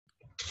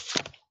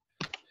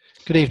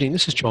Good evening,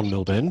 this is John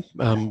Milburn.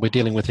 We're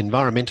dealing with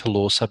environmental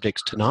law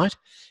subjects tonight,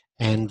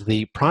 and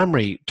the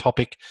primary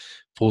topic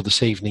for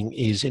this evening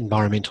is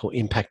environmental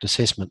impact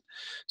assessment.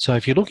 So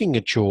if you're looking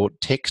at your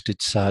text,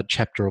 it's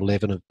chapter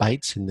 11 of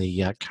Bates in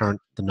the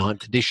the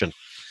 9th edition.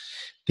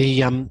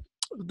 There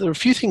are a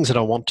few things that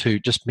I want to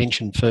just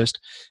mention first,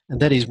 and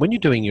that is when you're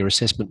doing your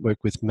assessment work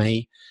with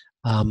me,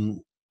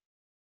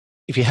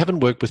 if you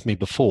haven't worked with me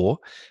before,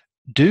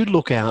 do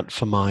look out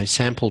for my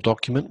sample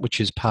document,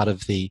 which is part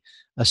of the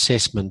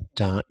assessment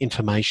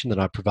information that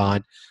I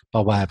provide by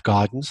way of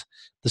guidance.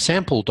 The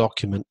sample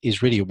document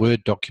is really a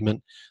Word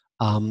document.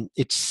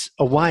 It's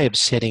a way of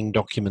setting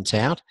documents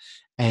out,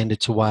 and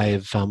it's a way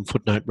of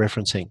footnote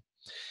referencing.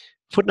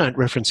 Footnote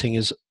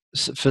referencing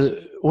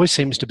always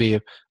seems to be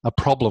a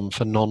problem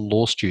for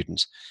non-law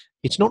students.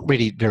 It's not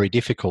really very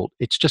difficult.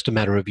 It's just a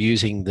matter of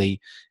using the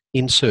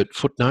insert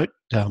footnote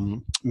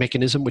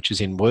mechanism, which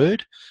is in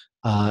Word,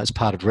 as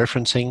part of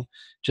referencing.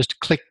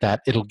 Just click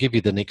that, it'll give you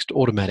the next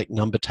automatic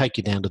number, take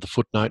you down to the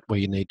footnote where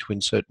you need to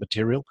insert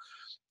material.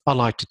 I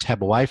like to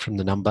tab away from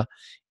the number,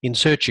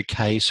 insert your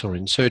case or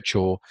insert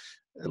your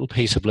little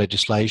piece of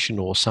legislation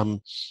or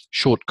some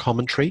short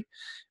commentary.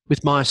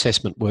 With my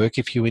assessment work,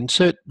 if you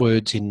insert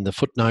words in the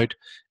footnote,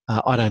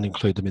 I don't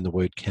include them in the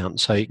word count,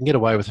 so you can get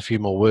away with a few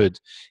more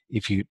words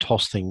if you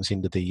toss things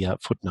into the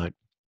footnote.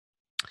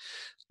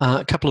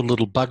 A couple of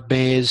little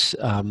bugbears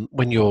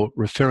when you're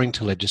referring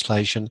to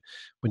legislation,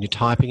 when you're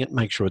typing it,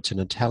 make sure it's in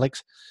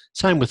italics.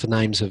 Same with the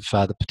names of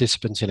the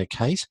participants in a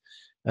case,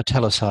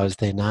 italicise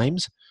their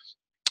names.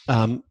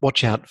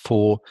 Watch out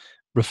for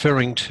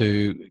referring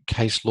to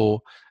case law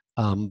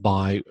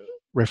by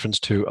reference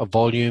to a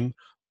volume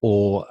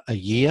or a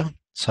year.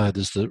 So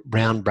there's the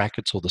round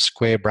brackets or the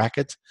square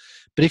brackets.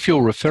 But if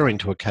you're referring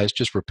to a case,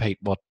 just repeat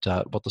what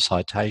the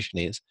citation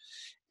is.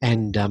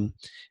 And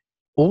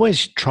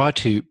always try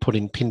to put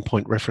in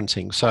pinpoint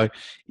referencing. So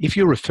if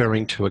you're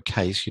referring to a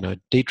case, you know,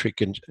 Dietrich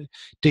and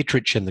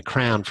the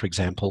Crown, for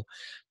example,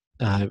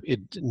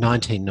 in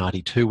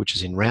 1992, which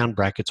is in round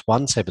brackets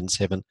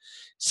 177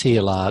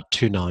 CLR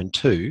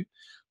 292,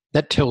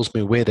 that tells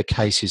me where the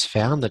case is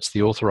found. That's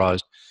the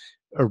authorised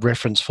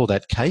reference for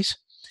that case.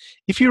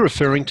 If you're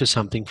referring to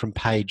something from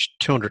page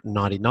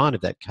 299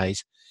 of that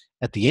case,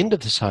 at the end of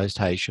the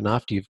citation,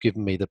 after you've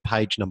given me the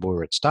page number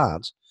where it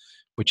starts,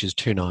 which is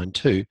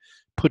 292,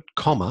 put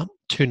comma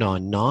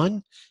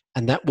 299,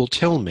 and that will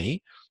tell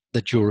me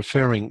that you're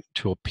referring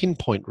to a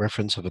pinpoint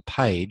reference of a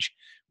page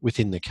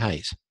within the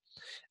case.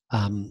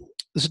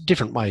 There's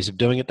different ways of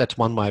doing it. That's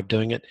one way of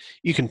doing it.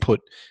 You can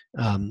put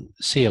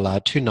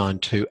CLR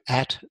 292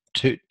 at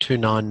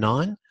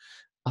 299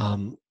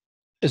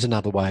 is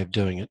another way of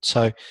doing it.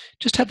 So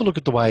just have a look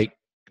at the way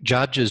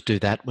judges do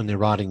that when they're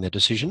writing their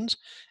decisions,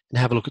 and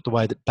have a look at the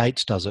way that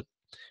Bates does it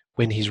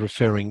when he's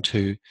referring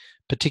to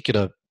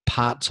particular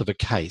parts of a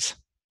case.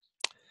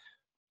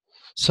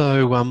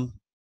 So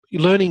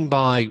learning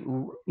by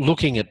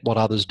looking at what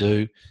others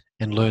do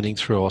and learning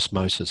through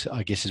osmosis,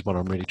 I guess, is what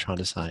I'm really trying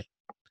to say.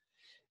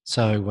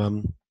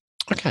 So,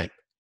 okay.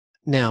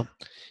 Now,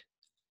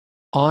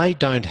 I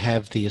don't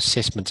have the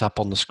assessments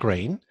up on the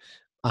screen.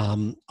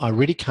 I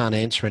really can't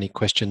answer any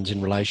questions in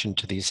relation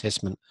to the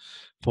assessment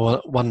for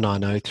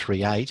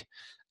 19038,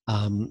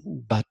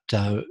 but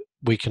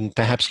we can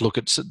perhaps look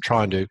at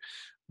trying to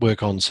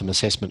work on some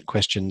assessment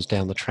questions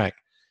down the track.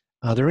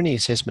 Are there any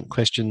assessment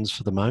questions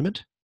for the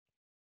moment?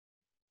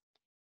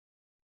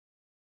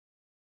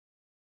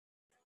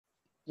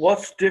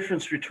 What's the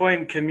difference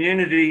between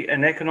community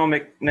and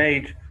economic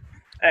need?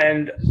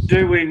 And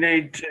do we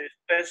need to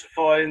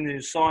specify in the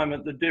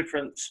assignment the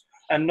difference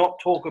and not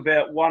talk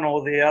about one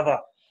or the other?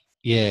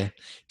 Yeah.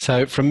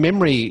 So from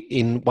memory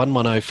in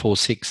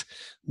 11046,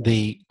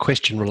 the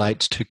question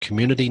relates to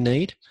community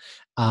need.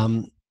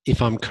 If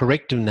I'm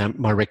correct in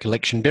my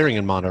recollection, bearing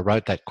in mind I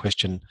wrote that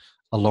question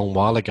a long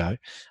while ago,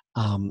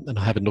 and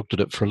I haven't looked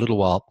at it for a little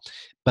while,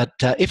 but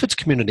if it's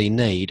community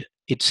need,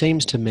 it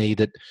seems to me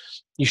that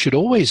you should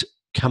always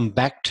come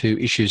back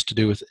to issues to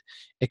do with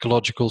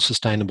ecological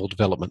sustainable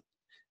development.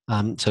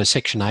 So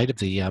Section 8 of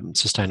the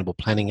Sustainable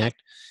Planning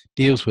Act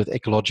deals with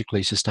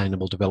ecologically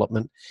sustainable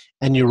development,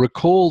 and you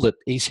recall that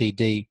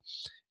ECD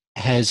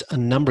has a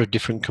number of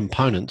different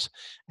components,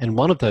 and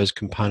one of those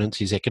components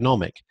is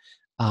economic.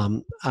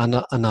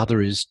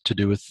 Another is to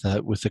do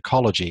with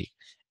ecology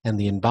and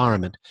the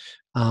environment.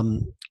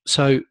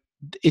 So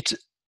it's,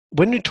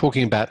 when you're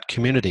talking about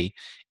community,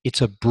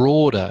 it's a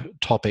broader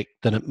topic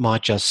than it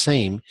might just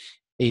seem.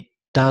 It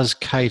does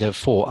cater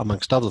for,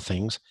 amongst other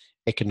things,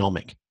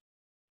 economic.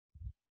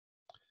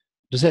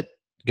 Does that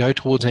go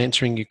towards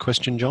answering your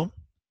question, John?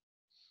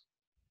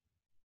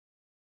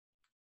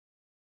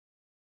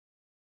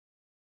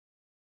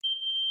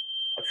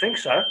 I think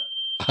so.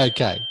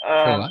 Okay.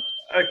 All right.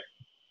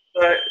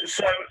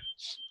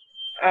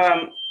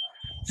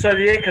 So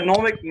the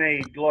economic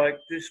need, like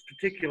this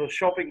particular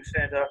shopping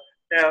centre,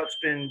 how it's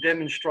been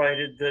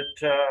demonstrated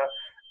that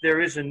there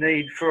is a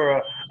need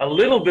for a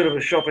little bit of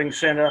a shopping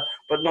centre,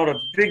 but not a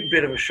big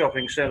bit of a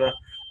shopping centre.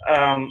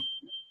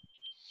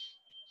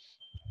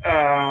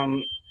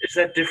 Is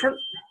that different?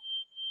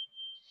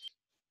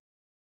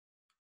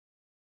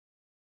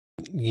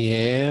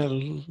 Yeah, a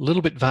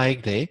little bit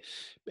vague there.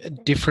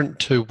 Different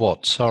to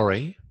what?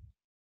 Sorry.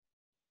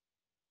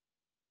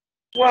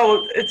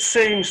 Well, it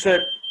seems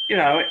that,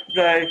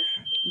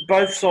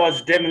 both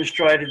sides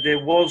demonstrated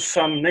there was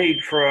some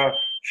need for a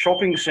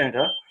shopping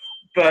centre,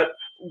 but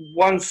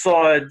one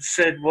side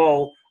said,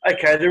 well,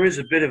 okay, there is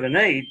a bit of a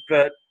need,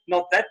 but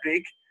not that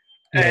big.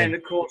 Yeah. And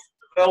of course,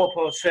 the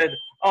developer said,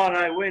 oh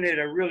no, we need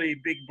a really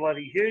big,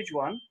 bloody huge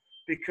one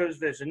because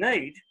there's a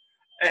need.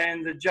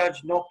 And the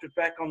judge knocked it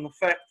back on the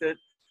fact that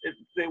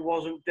there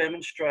wasn't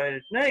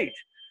demonstrated need.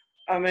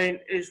 I mean,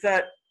 is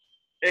that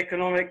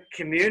economic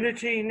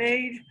community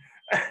need?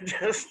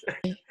 Just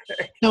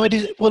No, it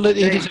is. Well, it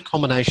is a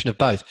combination of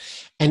both.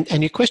 And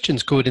your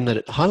question's good in that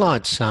it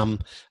highlights a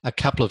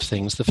couple of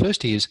things. The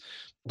first is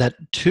that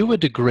to a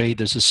degree,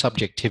 there's a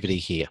subjectivity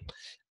here.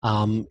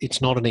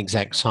 It's not an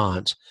exact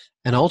science.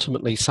 And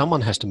ultimately,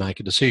 someone has to make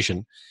a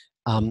decision.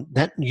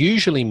 That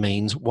usually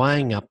means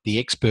weighing up the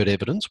expert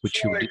evidence,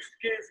 which Sorry, you...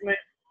 excuse me.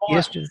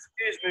 Yes,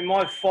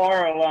 My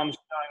fire alarm's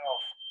going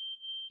off.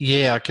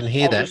 yeah, I can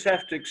hear that. I'll just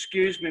have to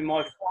excuse me,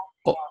 my fire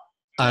Oh,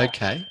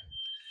 okay.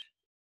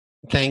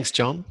 Thanks,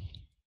 John.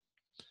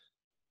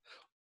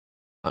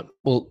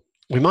 Well,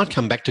 we might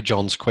come back to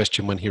John's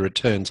question when he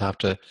returns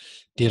after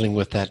dealing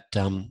with that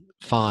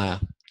fire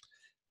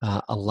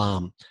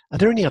alarm. Are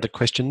there any other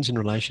questions in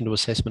relation to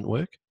assessment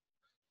work?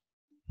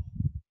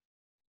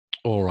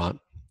 All right.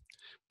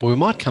 Well, we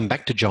might come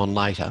back to John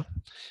later,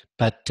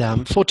 but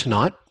for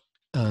tonight,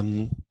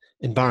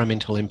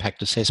 environmental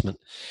impact assessment.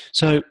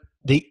 So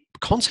the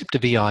concept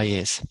of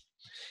EIS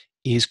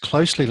is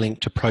closely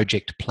linked to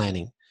project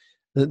planning.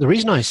 The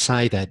reason I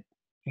say that,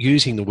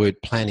 using the word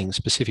planning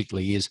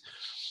specifically, is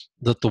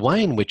that the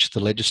way in which the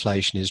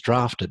legislation is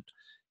drafted,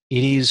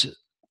 it is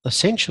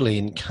essentially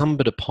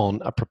incumbent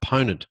upon a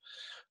proponent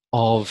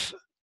of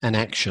an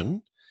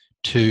action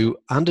to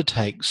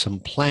undertake some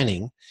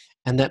planning,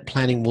 and that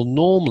planning will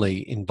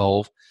normally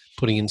involve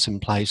putting in some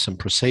place some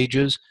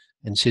procedures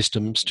and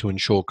systems to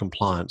ensure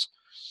compliance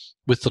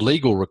with the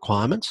legal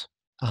requirements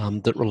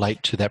that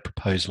relate to that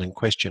proposal in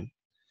question.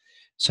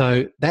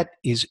 So that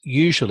is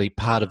usually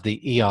part of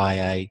the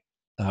EIA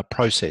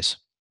process.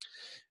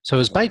 So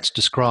as Bates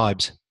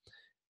describes,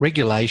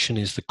 regulation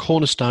is the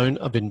cornerstone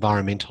of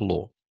environmental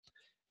law.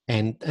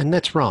 And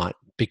that's right,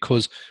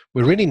 because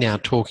we're really now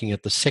talking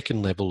at the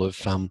second level of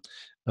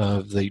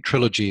the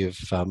trilogy of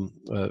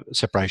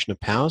separation of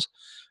powers.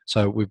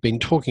 So we've been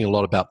talking a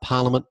lot about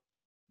Parliament.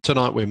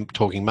 Tonight we're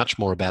talking much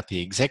more about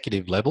the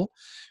executive level,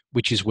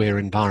 which is where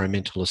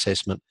environmental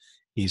assessment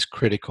is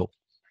critical.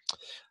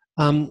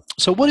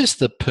 So what is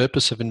the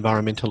purpose of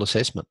environmental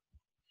assessment?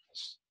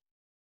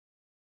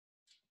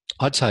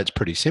 I'd say it's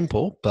pretty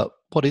simple, but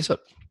what is it?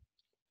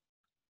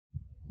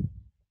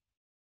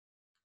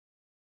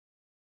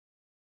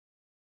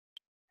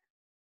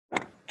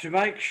 To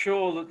make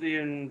sure that the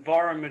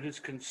environment is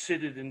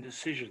considered in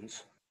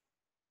decisions.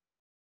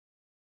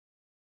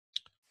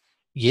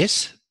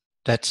 Yes,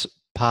 that's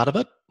part of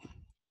it.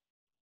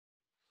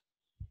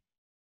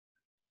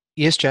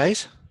 Yes,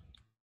 Jace?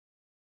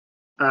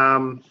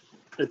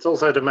 It's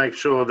also to make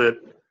sure that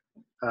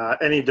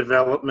any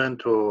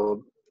development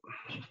or,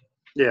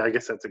 yeah, I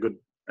guess that's a good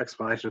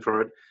explanation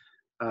for it,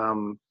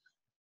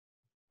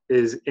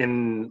 is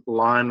in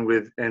line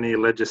with any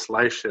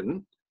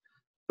legislation,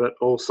 but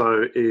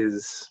also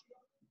is,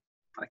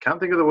 I can't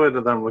think of the word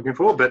that I'm looking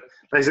for, but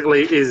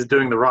basically is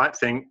doing the right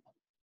thing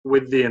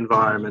with the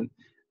environment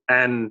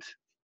and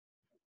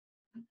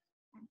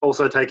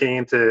also taking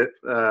into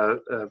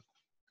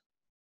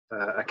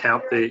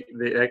account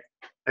the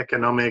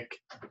economic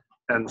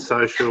and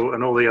social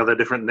and all the other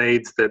different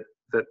needs that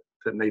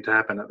need to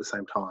happen at the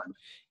same time.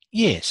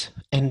 Yes,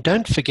 and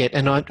don't forget,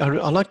 and I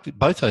like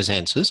both those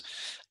answers.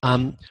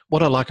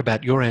 What I like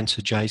about your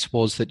answer, Jace,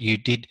 was that you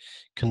did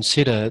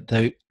consider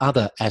the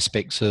other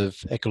aspects of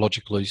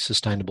ecologically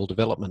sustainable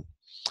development.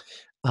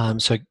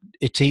 So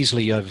it's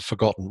easily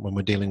forgotten when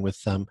we're dealing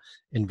with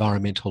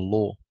environmental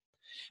law.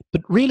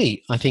 But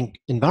really, I think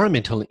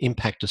environmental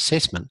impact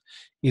assessment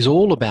is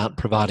all about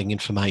providing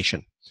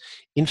information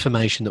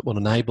that will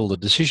enable the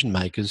decision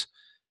makers,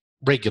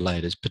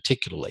 regulators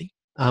particularly,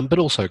 but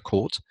also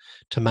courts,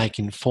 to make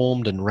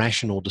informed and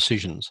rational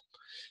decisions.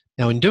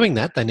 Now, in doing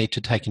that, they need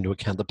to take into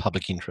account the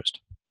public interest.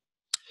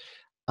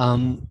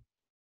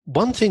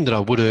 One thing that I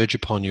would urge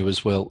upon you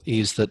as well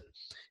is that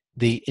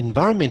the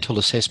environmental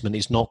assessment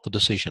is not the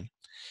decision.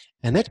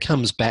 And that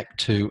comes back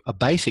to a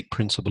basic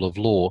principle of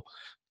law,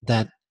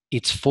 that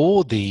it's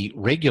for the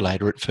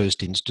regulator at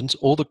first instance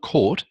or the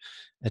court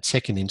at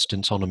second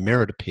instance on a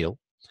merit appeal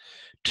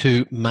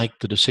to make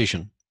the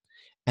decision.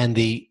 And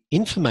the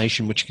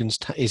information which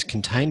is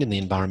contained in the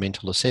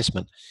environmental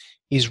assessment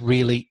is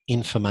really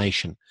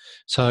information.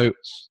 So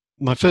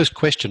my first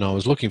question, I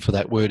was looking for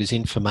that word, is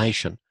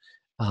information.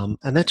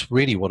 And that's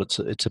really what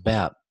it's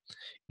about.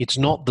 It's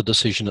not the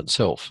decision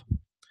itself.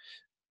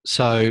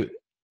 So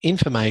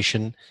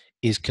information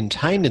is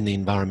contained in the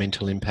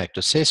environmental impact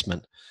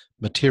assessment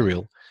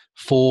material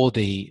for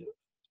the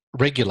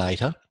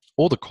regulator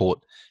or the court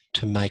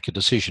to make a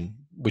decision,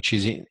 which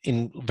is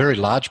in very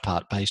large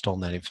part based on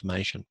that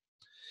information.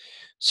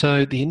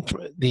 So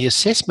the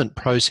assessment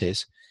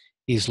process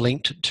is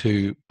linked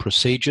to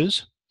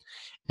procedures,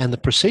 and the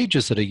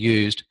procedures that are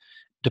used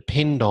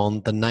depend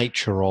on the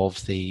nature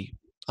of the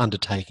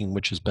undertaking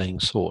which is being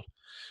sought.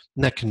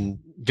 And that can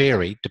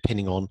vary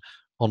depending on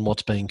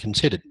what's being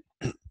considered.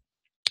 And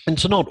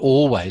it's not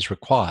always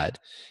required.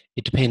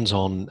 It depends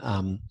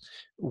on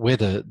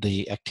whether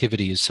the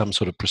activity is some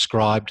sort of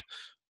prescribed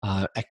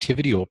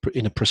activity or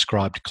in a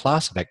prescribed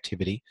class of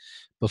activity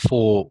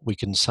before we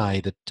can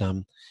say that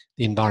the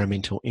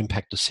environmental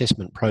impact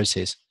assessment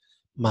process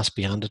must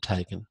be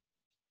undertaken.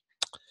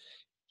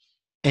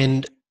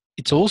 And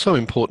it's also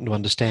important to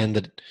understand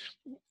that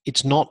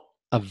it's not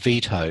a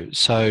veto.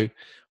 So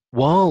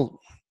while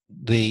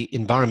the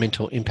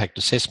environmental impact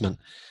assessment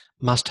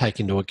must take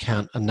into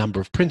account a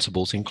number of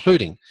principles,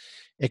 including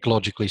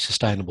ecologically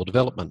sustainable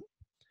development,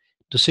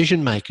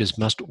 decision makers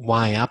must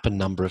weigh up a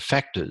number of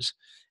factors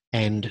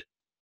and,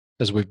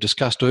 as we've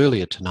discussed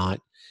earlier tonight,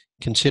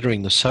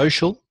 considering the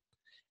social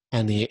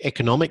and the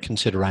economic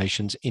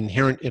considerations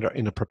inherent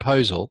in a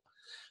proposal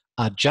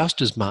are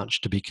just as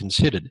much to be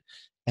considered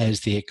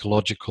as the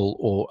ecological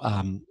or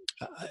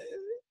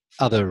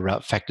other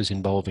factors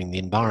involving the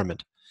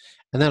environment.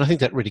 And then I think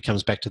that really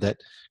comes back to that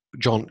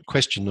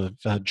question of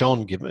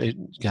John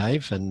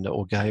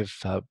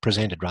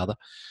presented rather.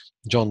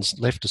 John's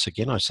left us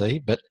again, I see.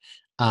 But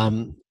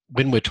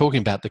when we're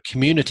talking about the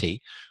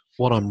community,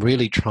 what I'm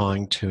really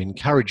trying to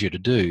encourage you to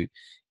do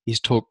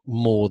is talk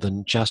more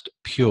than just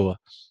pure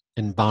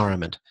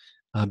environment,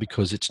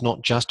 because it's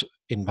not just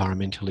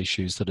environmental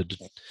issues that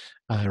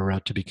are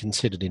to be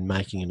considered in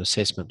making an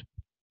assessment.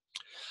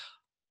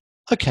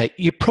 Okay,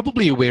 you're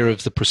probably aware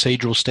of the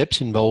procedural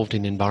steps involved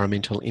in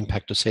environmental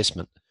impact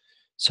assessment.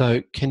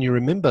 So can you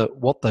remember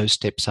what those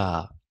steps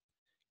are?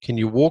 Can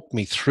you walk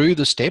me through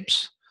the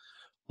steps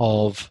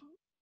of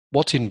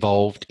what's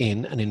involved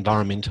in an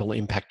environmental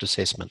impact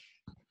assessment?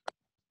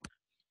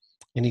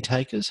 Any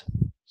takers?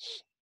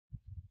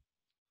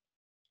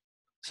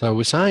 So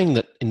we're saying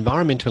that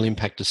environmental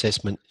impact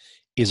assessment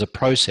is a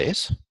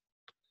process.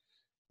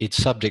 It's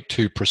subject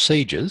to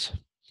procedures.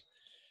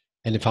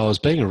 And if I was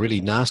being a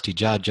really nasty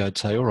judge, I'd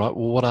say, all right,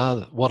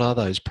 well, what are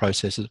those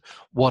processes?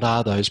 What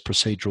are those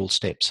procedural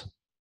steps?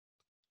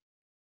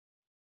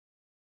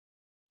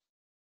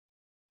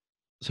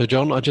 So,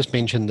 John, I just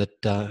mentioned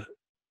that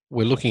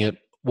we're looking at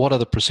what are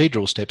the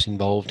procedural steps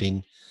involved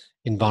in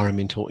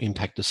environmental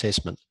impact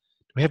assessment.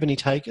 Do we have any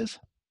takers?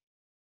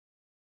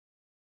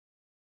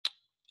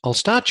 I'll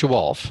start you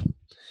off.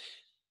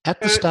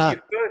 At the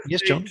start,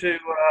 yes, John? To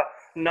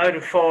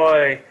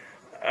notify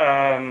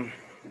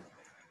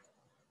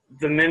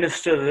the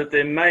minister that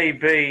there may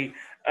be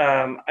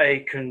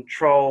a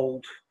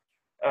controlled,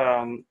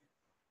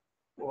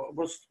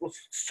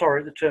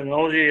 sorry, the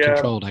terminology?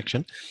 Controlled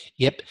action.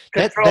 Yep.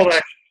 Controlled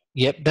action.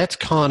 Yep, that's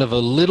kind of a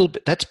little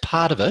bit, that's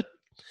part of it,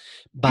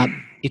 but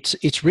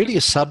it's really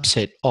a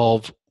subset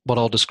of what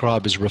I'll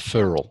describe as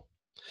referral.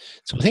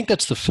 So I think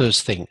that's the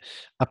first thing.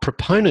 A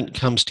proponent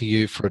comes to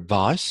you for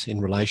advice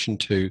in relation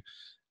to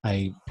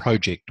a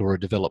project or a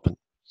development,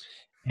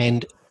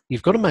 and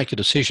you've got to make a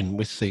decision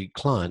with the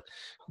client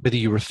whether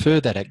you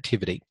refer that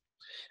activity,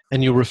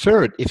 and you'll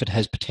refer it if it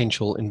has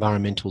potential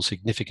environmental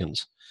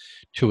significance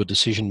to a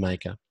decision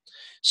maker.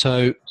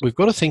 So we've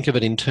got to think of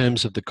it in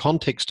terms of the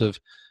context of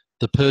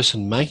the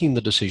person making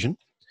the decision,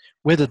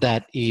 whether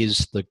that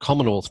is the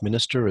Commonwealth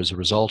Minister as a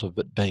result of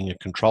it being a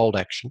controlled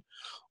action,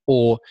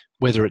 or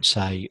whether it's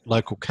a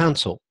local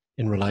council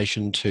in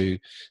relation to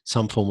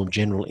some form of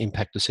general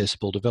impact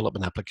assessable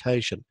development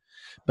application.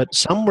 But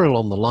somewhere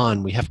along the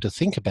line, we have to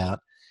think about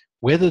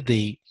whether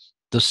the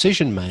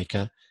decision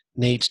maker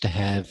needs to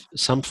have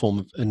some form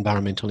of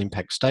environmental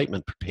impact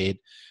statement prepared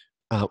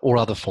or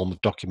other form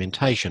of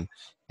documentation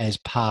as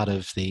part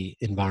of the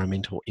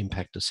environmental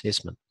impact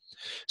assessment.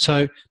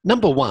 So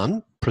number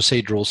one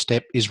procedural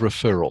step is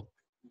referral.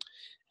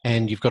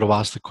 And you've got to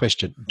ask the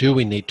question, do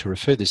we need to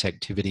refer this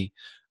activity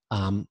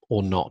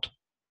or not?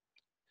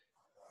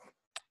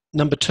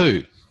 Number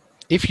two,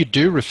 if you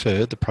do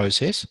refer the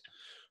process,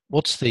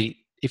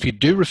 if you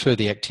do refer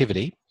the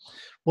activity,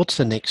 what's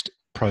the next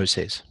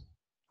process?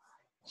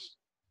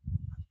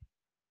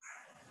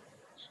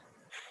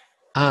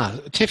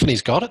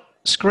 Tiffany's got it.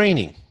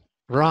 Screening.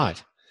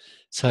 Right.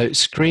 So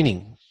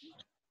screening.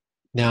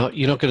 Now,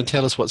 you're not going to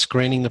tell us what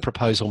screening the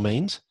proposal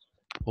means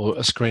or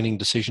a screening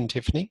decision,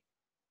 Tiffany?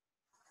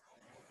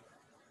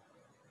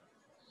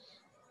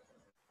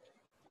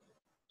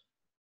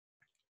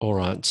 All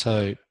right.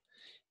 So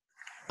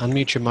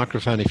unmute your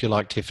microphone if you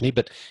like, Tiffany,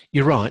 but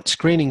you're right.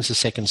 Screening is the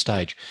second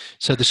stage.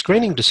 So the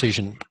screening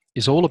decision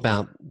is all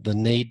about the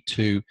need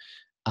to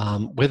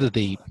whether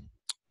the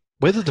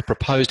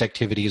proposed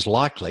activity is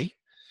likely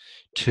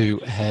to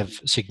have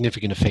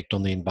significant effect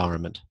on the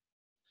environment.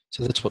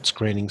 So that's what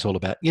screening is all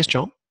about. Yes,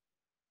 John?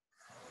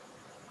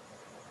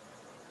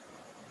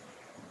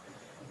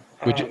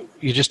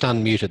 You just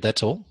unmuted,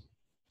 that's all.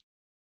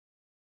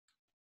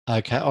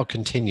 Okay, I'll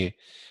continue.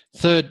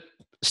 Third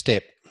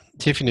step.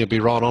 Tiffany will be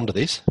right onto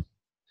this.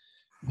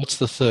 What's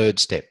the third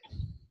step?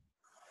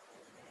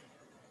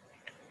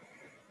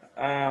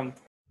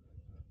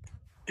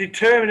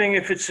 Determining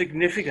if it's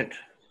significant.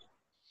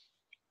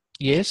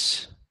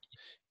 Yes.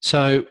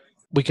 So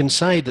we can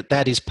say that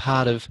that is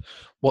part of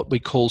what we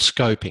call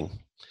scoping.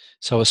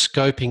 So a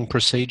scoping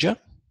procedure,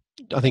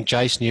 I think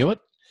Jace knew it,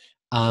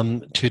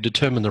 to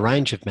determine the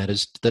range of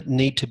matters that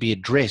need to be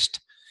addressed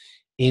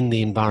in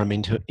the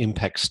environmental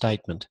impact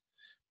statement.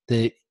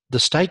 The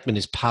statement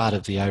is part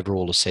of the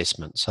overall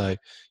assessment. So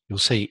you'll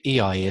see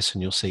EIS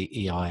and you'll see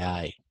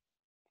EIA.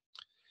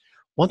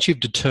 Once you've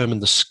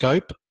determined the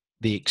scope,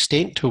 the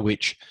extent to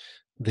which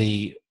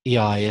the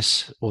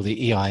EIS or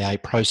the EIA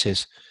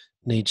process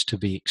needs to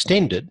be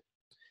extended,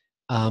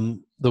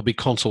 there'll be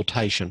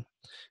consultation.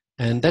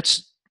 And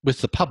that's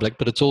with the public,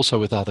 but it's also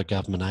with other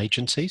government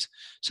agencies.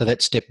 So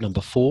that's step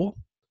number 4.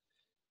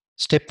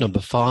 Step number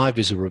 5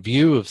 is a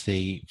review of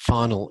the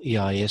final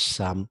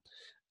EIS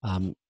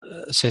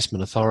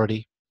assessment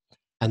authority.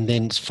 And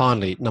then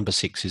finally, number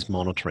 6 is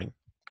monitoring.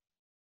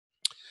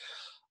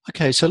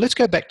 Okay, so let's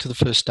go back to the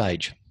first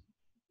stage.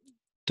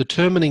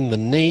 Determining the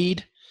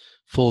need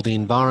for the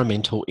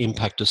environmental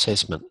impact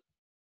assessment.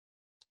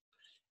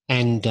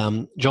 And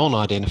John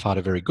identified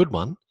a very good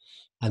one,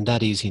 and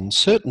that is in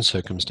certain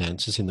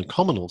circumstances in the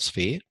Commonwealth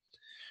sphere,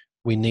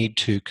 we need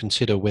to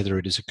consider whether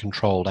it is a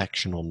controlled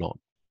action or not.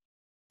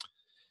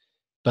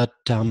 But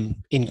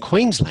in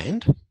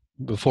Queensland,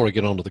 before I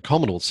get on to the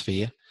Commonwealth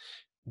sphere,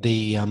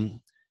 the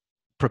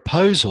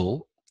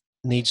proposal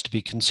needs to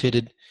be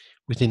considered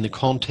within the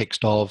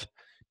context of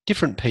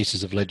different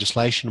pieces of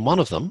legislation. One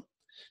of them,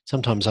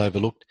 sometimes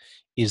overlooked,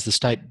 is the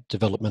State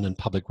Development and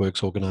Public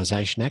Works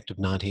Organisation Act of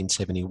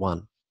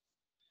 1971.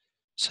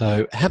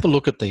 So have a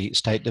look at the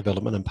State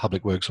Development and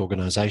Public Works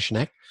Organisation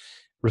Act,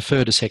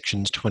 refer to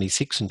sections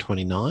 26 and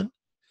 29,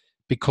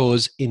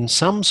 because in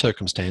some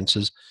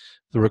circumstances,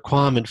 the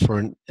requirement for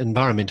an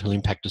environmental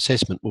impact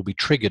assessment will be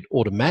triggered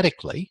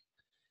automatically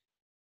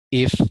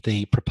if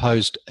the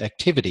proposed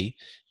activity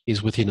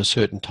is within a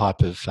certain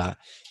type of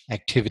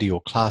activity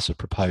or class of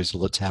proposal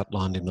that's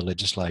outlined in the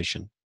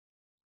legislation.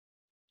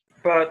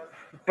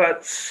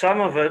 But some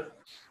of it,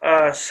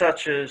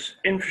 such as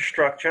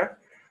infrastructure,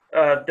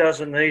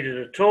 doesn't need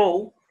it at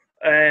all,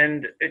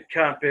 and it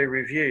can't be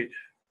reviewed.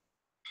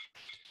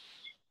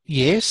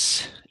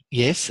 Yes.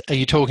 Are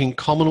you talking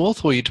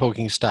Commonwealth or are you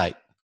talking state?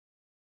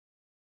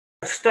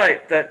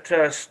 State,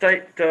 that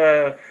State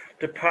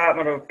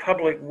Department of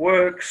Public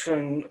Works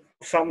and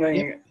something,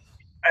 Yep.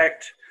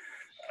 Act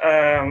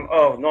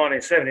of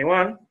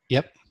 1971.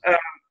 Yep.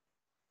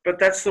 But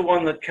that's the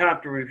one that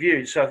can't be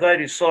reviewed. So if they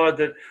decide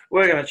that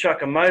we're going to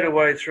chuck a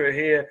motorway through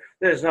here,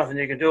 there's nothing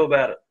you can do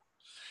about it.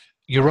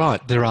 You're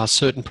right. There are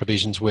certain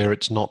provisions where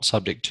it's not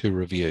subject to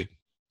review.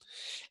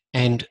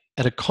 And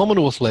at a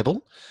Commonwealth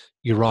level,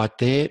 you're right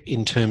there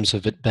in terms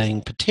of it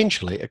being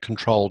potentially a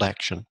controlled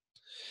action.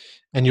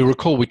 And you'll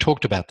recall we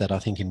talked about that, I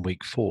think, in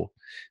week 4.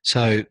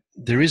 So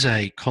there is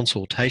a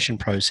consultation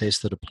process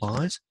that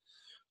applies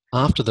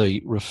after the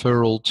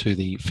referral to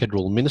the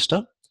Federal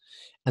Minister.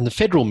 And the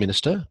Federal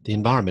Minister, the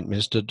Environment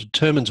Minister,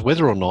 determines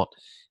whether or not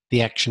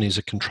the action is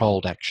a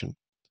controlled action.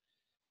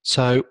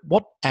 So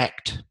what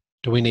act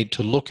do we need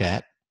to look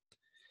at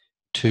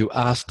to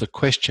ask the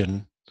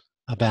question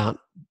about,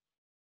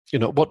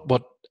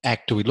 what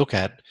act do we look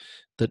at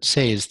that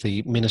says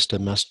the Minister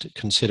must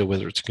consider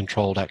whether it's a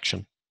controlled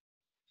action?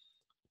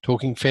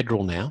 Talking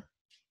federal now.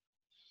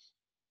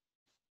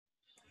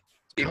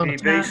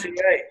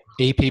 EPBCA.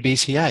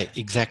 EPBCA,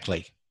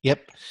 exactly.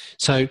 Yep.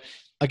 So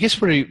I guess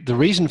the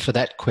reason for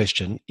that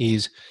question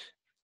is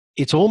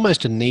it's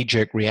almost a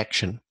knee-jerk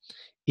reaction.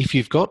 If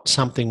you've got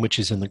something which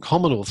is in the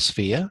Commonwealth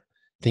sphere,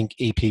 think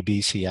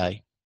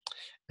EPBCA,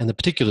 and the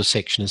particular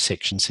section is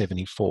section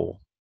 74.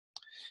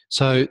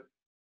 So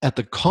at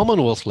the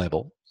Commonwealth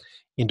level,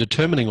 in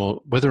determining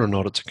whether or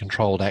not it's a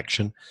controlled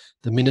action,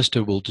 the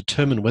Minister will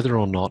determine whether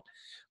or not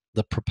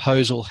the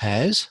proposal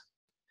has,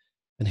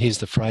 and here's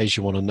the phrase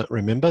you want to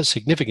remember,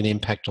 significant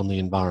impact on the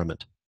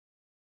environment.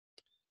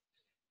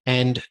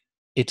 And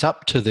it's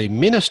up to the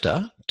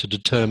Minister to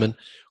determine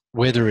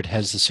whether it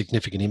has a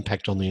significant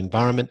impact on the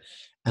environment,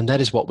 and that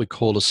is what we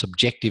call a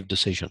subjective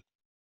decision.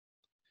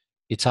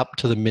 It's up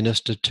to the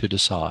Minister to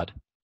decide.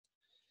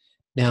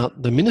 Now,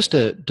 the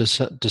Minister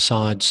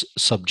decides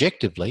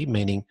subjectively,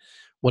 meaning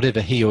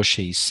whatever he or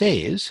she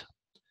says,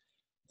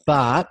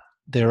 but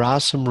there are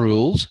some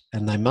rules,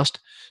 and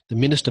the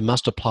Minister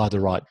must apply the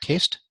right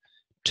test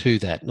to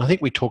that. And I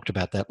think we talked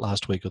about that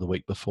last week or the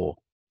week before.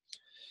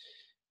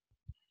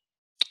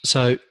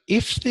 So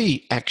if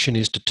the action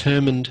is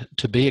determined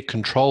to be a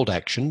controlled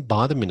action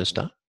by the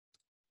Minister,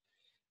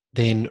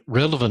 then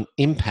relevant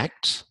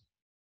impacts,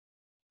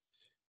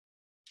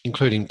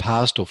 including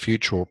past or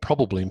future or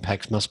probable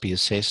impacts, must be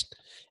assessed,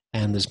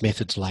 and there's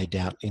methods laid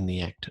out in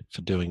the Act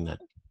for doing that.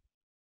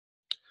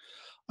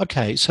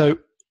 Okay, so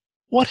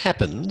what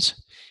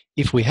happens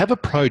if we have a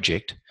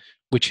project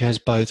which has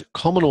both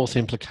Commonwealth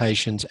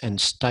implications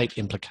and state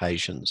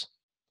implications?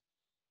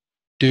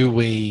 Do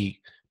we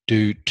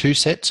do 2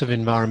 sets of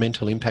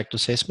environmental impact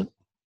assessment?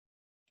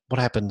 What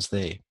happens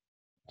there?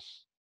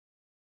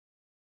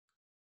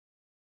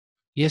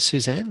 Yes,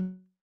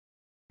 Suzanne?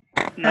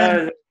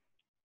 No,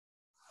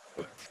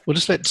 We'll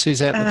just let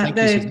Suzanne. Thank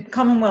you, The Suzanne.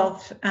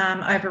 Commonwealth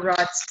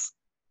overrides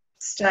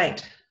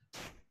state.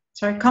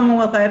 Sorry,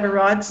 Commonwealth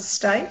overrides the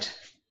state?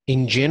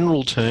 In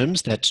general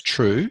terms, that's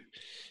true.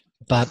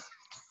 But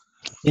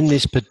in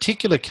this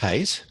particular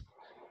case,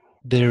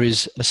 there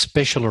is a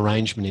special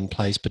arrangement in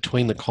place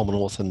between the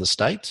Commonwealth and the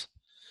states,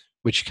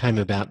 which came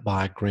about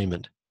by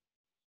agreement.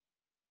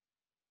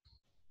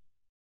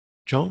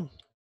 John?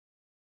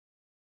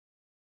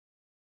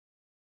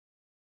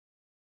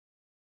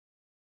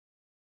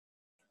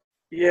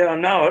 yeah, I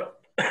know it.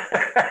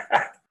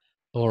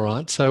 All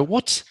right. So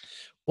what's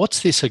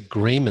this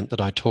agreement that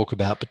I talk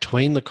about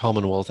between the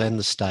Commonwealth and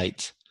the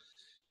states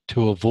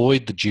to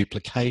avoid the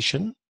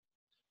duplication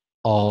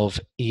of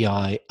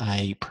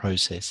EIA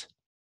process?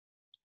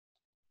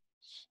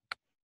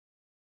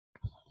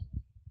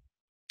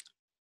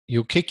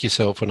 You'll kick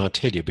yourself when I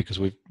tell you, because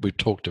we've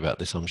talked about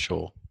this, I'm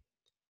sure.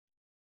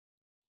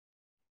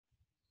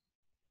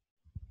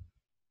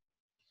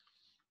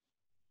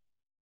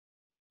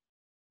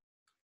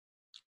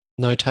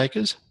 No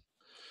takers?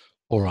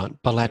 All right,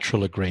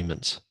 bilateral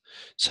agreements.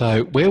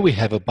 So where we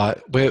have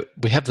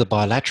the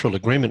bilateral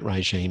agreement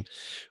regime,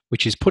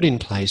 which is put in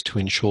place to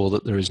ensure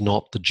that there is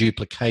not the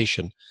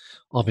duplication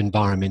of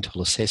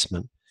environmental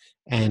assessment.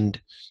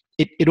 And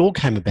it all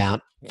came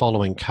about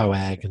following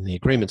COAG and the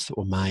agreements that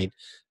were made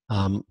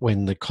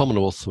when the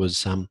Commonwealth were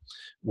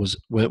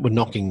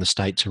knocking the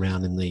states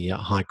around in the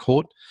High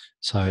Court.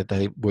 So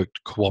they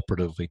worked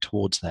cooperatively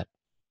towards that.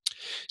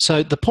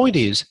 So the point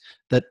is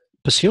that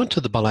pursuant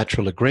to the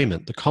bilateral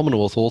agreement, the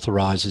Commonwealth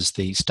authorises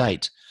the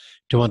states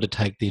to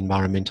undertake the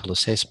environmental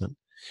assessment.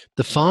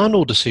 The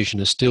final decision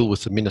is still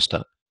with the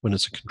Minister when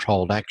it's a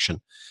controlled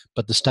action,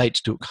 but the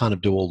states kind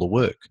of do all the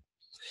work.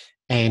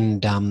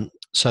 And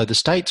so the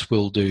states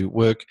will do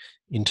work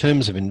in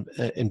terms of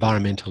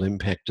environmental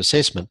impact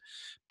assessment,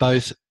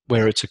 both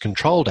where it's a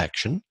controlled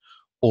action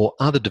or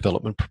other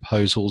development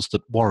proposals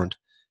that warrant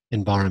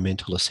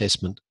environmental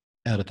assessment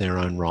out of their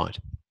own right.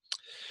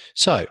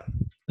 So,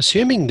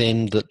 assuming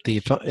then that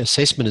the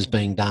assessment is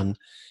being done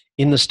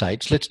in the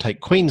states, let's take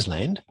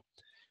Queensland,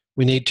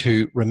 we need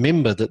to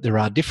remember that there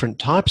are different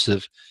types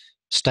of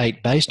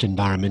state-based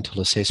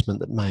environmental assessment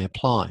that may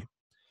apply.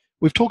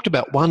 We've talked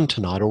about one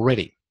tonight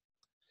already.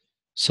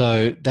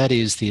 So that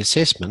is the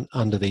assessment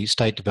under the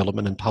State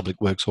Development and Public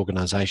Works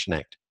Organisation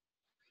Act.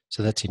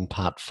 So that's in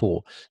part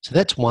 4. So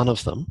that's one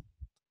of them.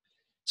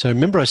 So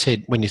remember I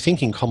said when you're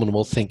thinking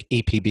Commonwealth, think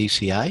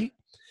EPBCA.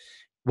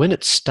 When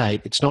it's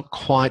state, it's not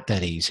quite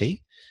that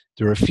easy.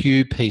 There are a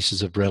few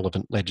pieces of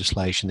relevant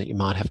legislation that you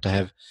might have to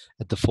have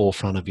at the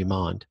forefront of your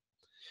mind.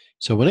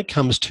 So when it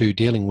comes to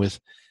dealing with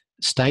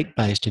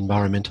state-based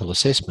environmental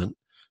assessment,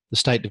 the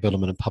State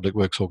Development and Public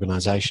Works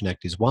Organisation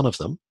Act is one of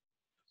them.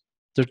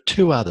 There are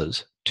two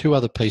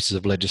other pieces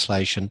of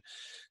legislation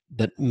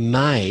that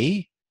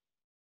may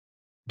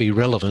be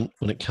relevant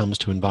when it comes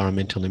to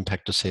environmental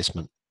impact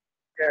assessment.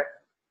 Yeah.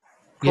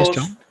 Yes,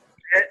 John?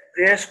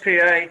 The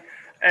SPA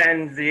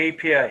and the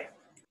EPA.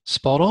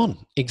 Spot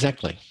on,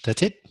 exactly.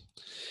 That's it.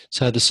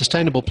 So the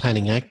Sustainable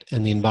Planning Act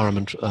and the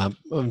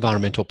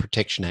Environmental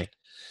Protection Act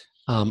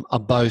are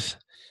both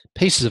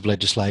pieces of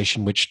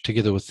legislation which,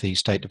 together with the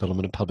State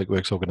Development and Public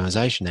Works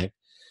Organisation Act,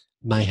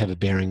 may have a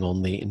bearing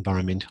on the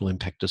environmental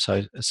impact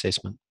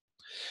assessment.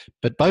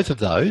 But both of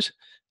those,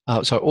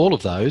 so all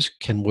of those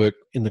can work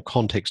in the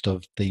context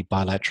of the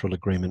bilateral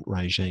agreement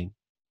regime.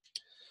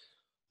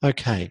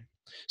 Okay,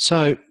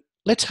 so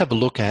let's have a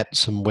look at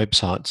some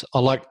websites. I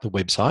like the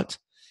websites,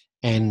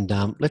 and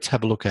let's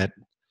have a look at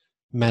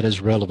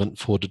matters relevant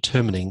for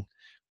determining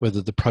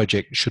whether the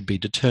project should be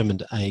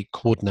determined a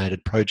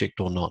coordinated project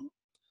or not.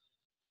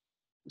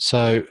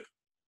 So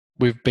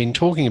we've been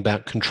talking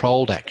about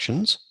controlled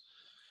actions,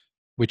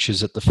 which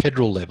is at the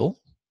federal level,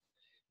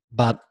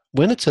 but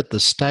when it's at the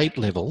state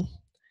level,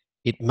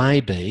 it may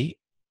be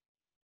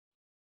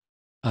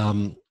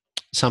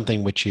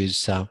something which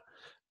is a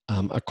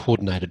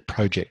coordinated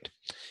project,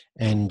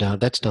 and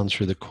that's done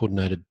through the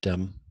coordinator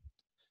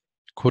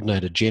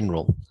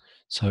general.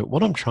 So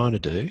what I'm trying to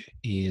do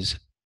is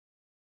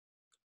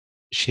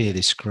share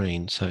this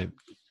screen. So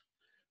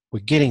we're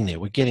getting there.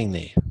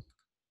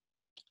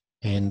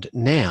 And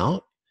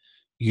now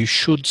you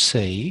should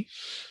see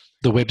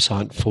the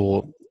website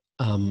for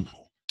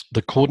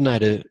the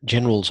Coordinator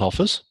General's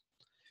Office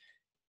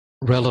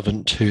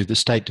relevant to the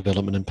State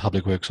Development and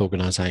Public Works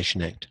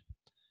Organisation Act.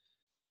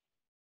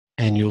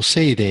 And you'll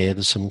see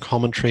there's some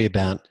commentary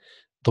about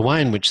the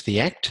way in which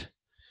the Act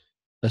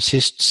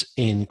assists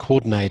in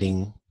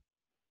coordinating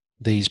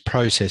these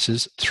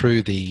processes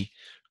through the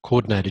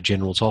Coordinator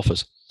General's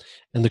Office.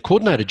 And the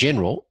Coordinator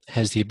General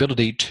has the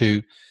ability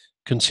to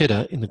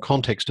consider, in the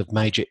context of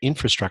major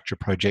infrastructure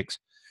projects,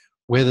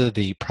 whether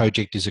the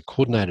project is a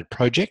coordinated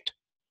project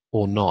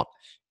or not.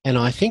 And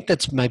I think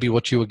that's maybe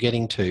what you were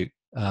getting to,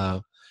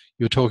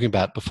 you were talking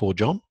about before,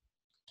 John,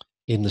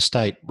 in the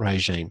state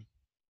regime.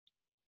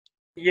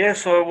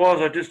 Yes, I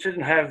was. I just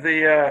didn't have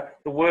the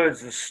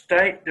words, the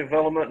State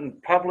Development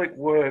and Public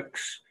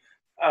Works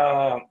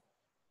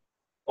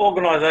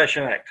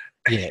Organisation Act.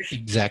 Yeah,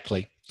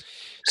 exactly.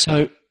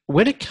 So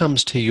when it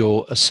comes to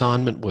your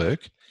assignment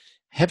work,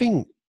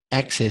 having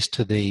access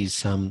to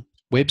these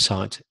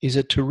websites is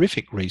a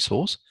terrific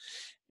resource,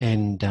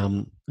 and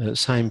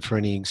same for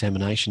any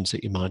examinations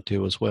that you might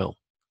do as well.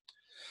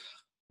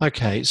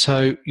 Okay,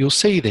 so you'll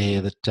see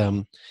there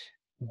that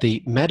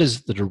the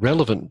matters that are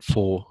relevant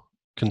for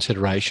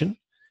consideration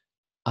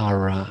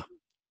are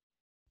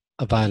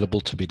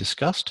available to be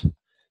discussed,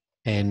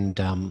 and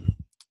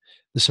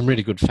there's some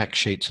really good fact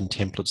sheets and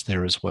templates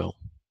there as well.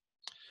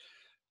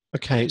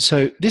 Okay,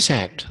 so this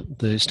Act,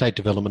 the State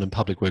Development and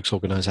Public Works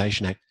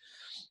Organisation Act,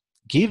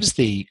 gives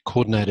the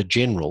Coordinator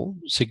General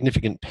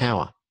significant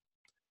power.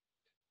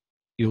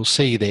 You'll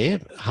see there,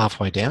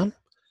 halfway down,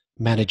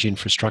 manage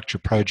infrastructure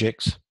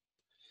projects,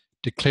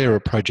 declare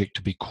a project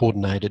to be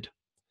coordinated,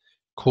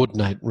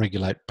 coordinate and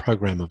regulate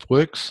program of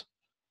works,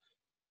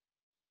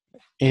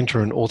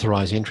 enter and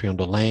authorise entry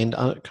onto land,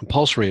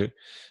 compulsory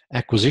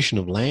acquisition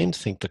of land,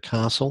 think the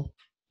castle,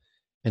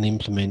 and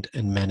implement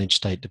and manage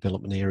state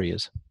development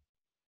areas.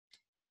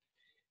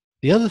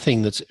 The other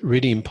thing that's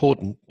really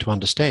important to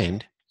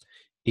understand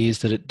is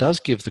that it does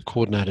give the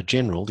Coordinator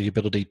General the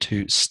ability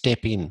to step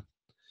in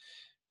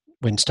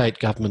when state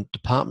government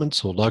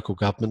departments or local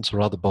governments or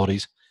other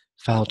bodies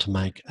fail to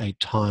make a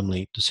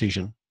timely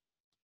decision.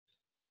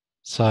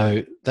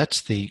 So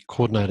that's the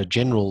Coordinator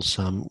General's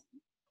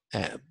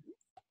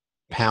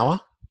power,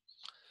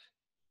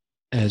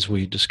 as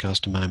we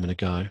discussed a moment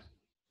ago.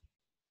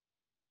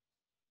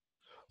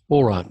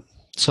 All right,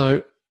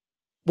 so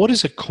what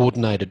is a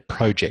coordinated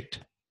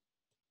project?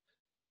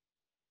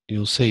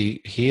 You'll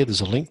see here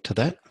there's a link to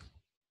that.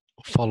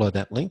 Follow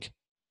that link.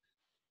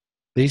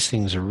 These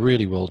things are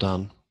really well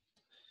done.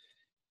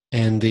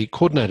 And the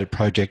coordinated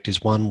project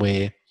is one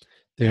where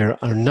there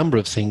are a number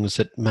of things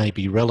that may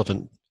be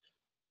relevant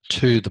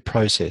to the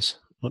process.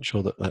 I'm not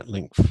sure that that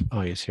link,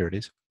 oh yes, here it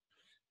is.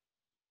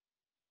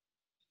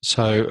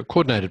 So a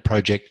coordinated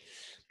project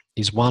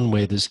is one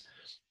where there's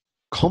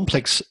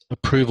complex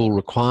approval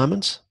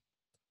requirements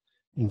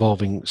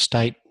involving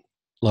state,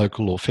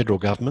 local or federal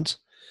governments,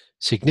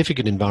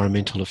 significant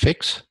environmental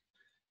effects,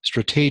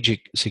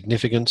 strategic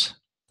significance,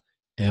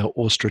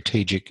 or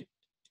strategic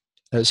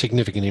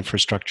significant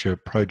infrastructure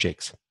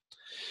projects.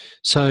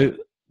 So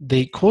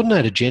the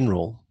Coordinator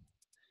General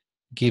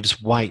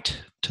gives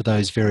weight to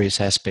those various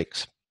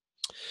aspects.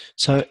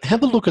 So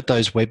have a look at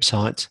those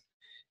websites,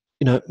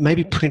 you know,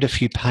 maybe print a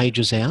few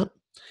pages out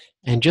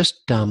and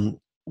just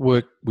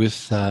work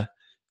with the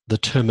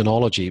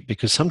terminology,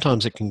 because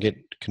sometimes it can get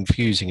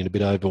confusing and a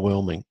bit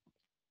overwhelming.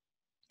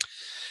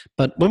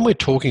 But when we're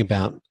talking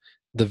about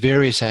the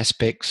various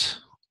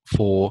aspects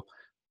for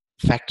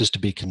factors to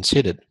be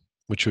considered,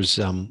 which was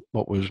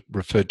what was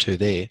referred to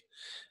there,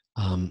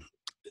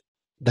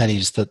 that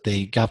is that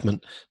the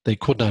government, the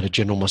Coordinator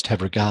General must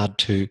have regard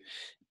to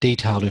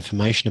detailed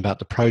information about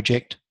the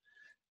project,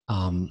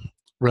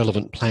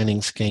 relevant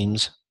planning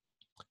schemes,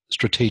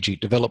 strategic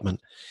development.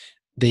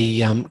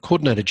 The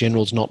Coordinator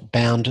General is not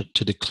bound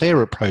to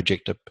declare a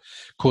project a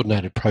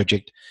coordinated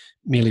project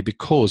merely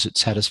because it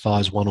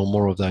satisfies one or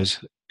more of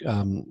those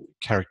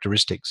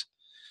characteristics.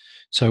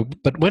 So,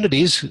 but when it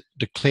is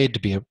declared to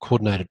be a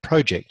coordinated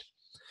project,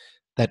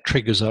 that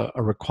triggers a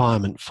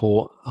requirement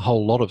for a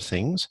whole lot of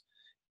things,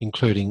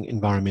 including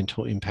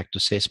environmental impact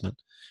assessment,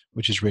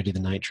 which is really the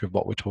nature of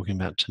what we're talking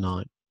about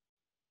tonight.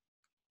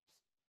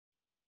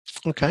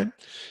 Okay,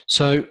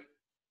 so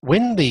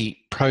when the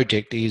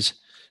project is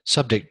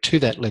subject to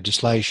that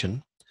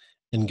legislation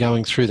and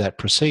going through that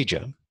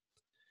procedure,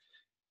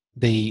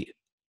 the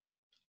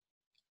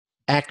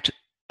Act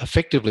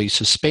effectively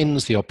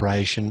suspends the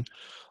operation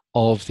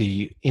of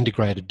the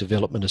Integrated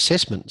Development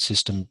Assessment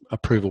System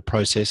approval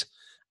process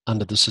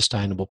under the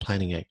Sustainable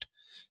Planning Act.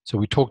 So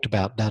we talked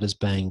about that as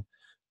being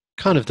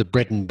kind of the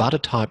bread and butter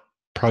type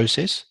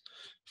process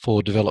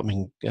for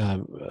developing,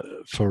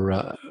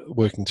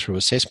 working through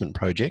assessment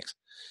projects.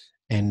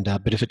 And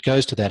but if it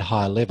goes to that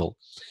higher level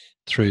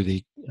through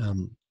the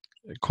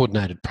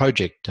coordinated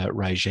project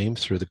regime,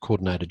 through the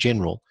Coordinator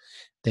General,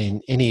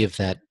 then any of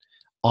that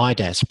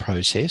IDAS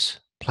process,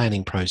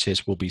 planning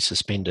process, will be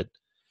suspended.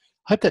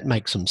 I hope that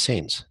makes some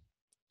sense.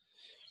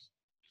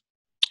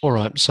 All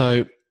right,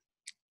 so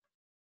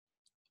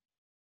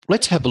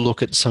let's have a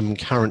look at some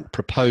current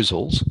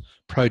proposals,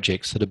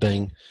 projects that are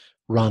being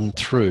run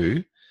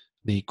through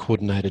the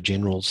Coordinator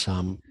General's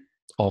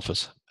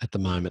office at the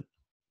moment.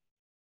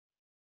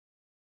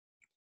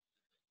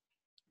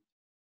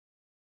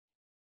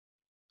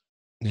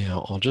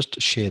 Now, I'll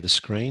just share the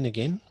screen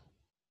again.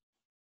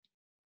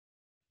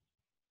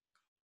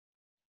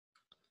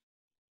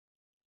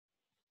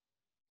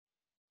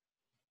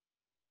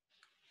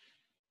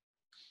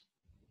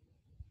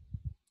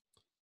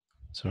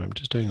 So I'm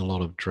just doing a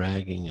lot of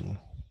dragging and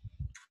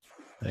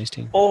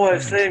pasting.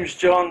 Always seems,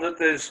 John, that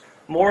there's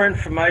more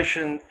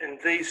information in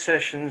these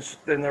sessions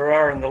than there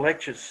are in the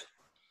lectures.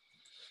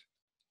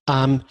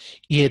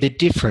 Yeah, they're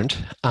different.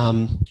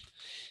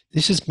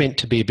 This is meant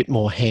to be a bit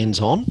more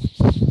hands-on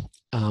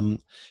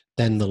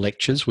than the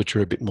lectures, which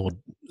are a bit more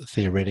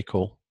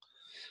theoretical.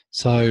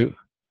 So,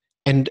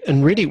 and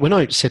really, when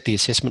I set the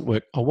assessment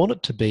work, I want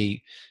it to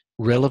be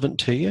relevant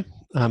to you.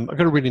 I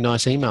got a really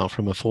nice email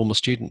from a former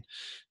student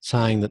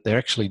saying that they're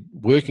actually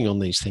working on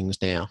these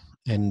things now,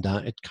 and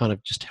it kind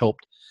of just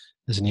helped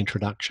as an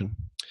introduction.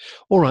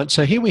 All right,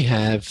 so here we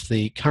have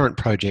the current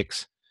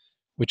projects,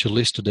 which are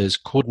listed as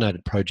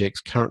coordinated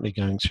projects currently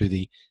going through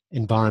the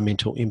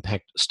environmental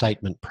impact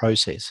statement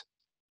process.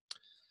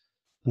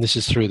 And this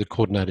is through the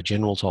Coordinator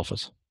General's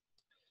office.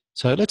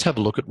 So let's have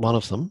a look at one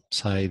of them,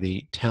 say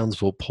the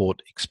Townsville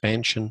Port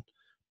Expansion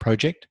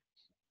Project,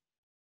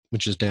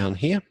 which is down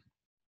here.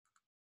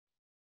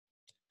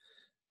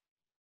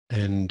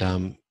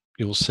 And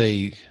you'll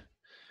see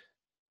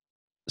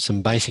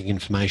some basic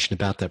information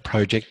about that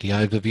project, the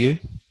overview.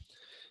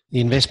 The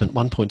investment,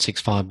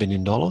 $1.65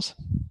 billion.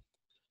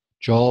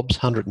 Jobs,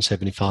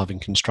 175 in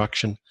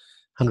construction,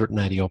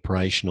 180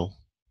 operational.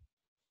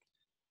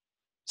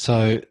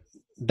 So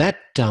that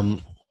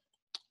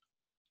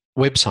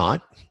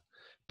website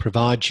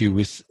provides you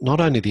with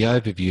not only the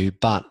overview,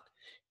 but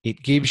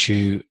it gives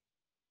you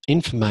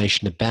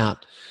information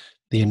about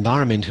the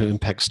environmental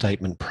impact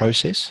statement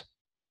process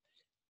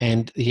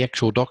and the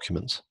actual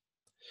documents.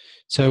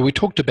 So we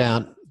talked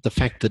about the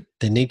fact that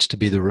there needs to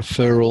be the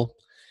referral.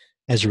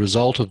 As a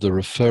result of the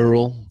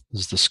referral,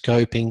 there's the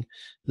scoping,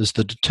 there's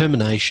the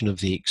determination of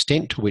the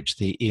extent to which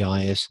the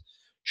EIS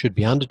should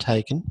be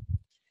undertaken,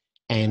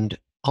 and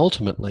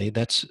ultimately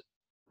that's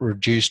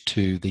reduced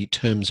to the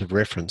terms of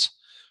reference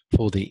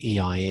for the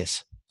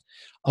EIS.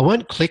 I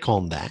won't click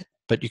on that,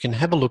 but you can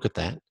have a look at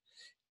that,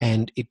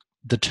 and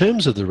the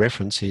terms of the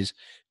reference is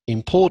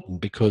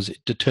important because it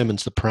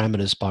determines the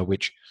parameters by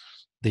which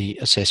the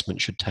assessment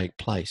should take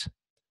place.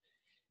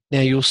 Now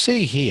you'll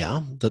see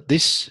here that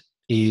this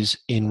is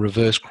in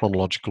reverse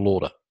chronological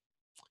order.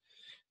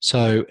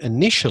 So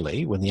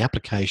initially, when the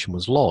application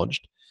was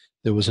lodged,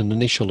 there was an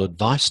initial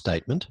advice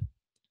statement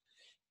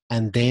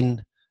and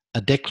then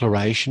a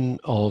declaration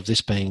of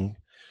this being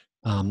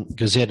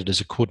gazetted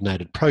as a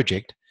coordinated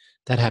project.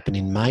 That happened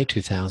in May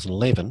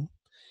 2011.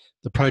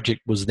 The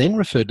project was then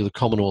referred to the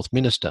Commonwealth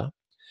Minister,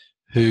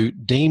 who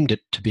deemed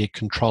it to be a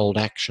controlled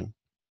action.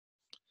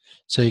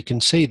 So you can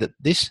see that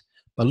this,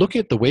 by looking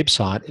at the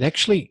website, it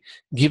actually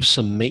gives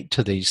some meat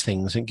to these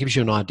things and gives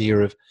you an idea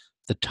of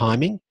the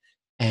timing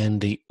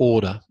and the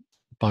order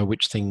by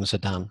which things are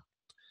done.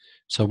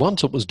 So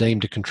once it was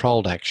deemed a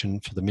controlled action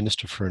for the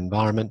Minister for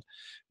Environment,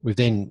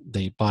 then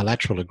the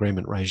bilateral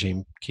agreement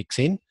regime kicks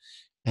in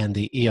and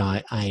the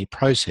EIA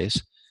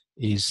process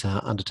is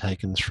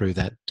undertaken through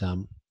that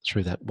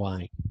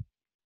way.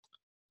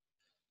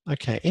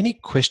 Okay, any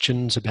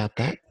questions about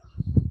that?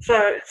 So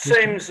it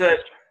seems that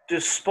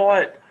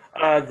despite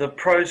the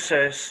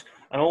process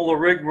and all the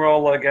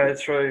rigmarole they go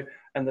through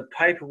and the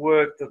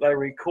paperwork that they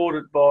record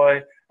it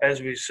by,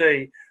 as we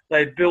see,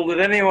 they build it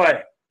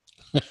anyway.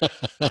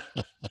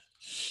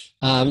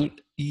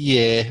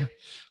 Yeah,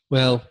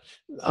 well,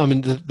 I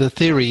mean, the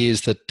theory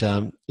is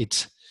that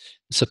it's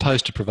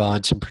supposed to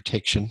provide some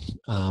protection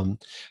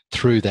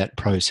through that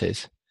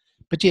process.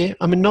 But yeah,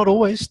 I mean, not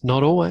always.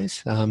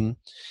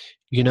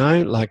 You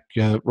know, like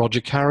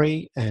Roger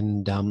Curry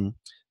and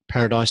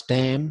Paradise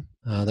Dam,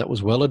 that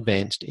was well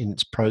advanced in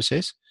its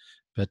process,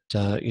 but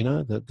you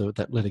know,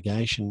 that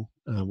litigation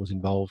was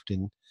involved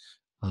in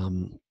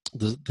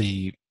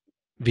the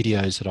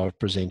videos that I've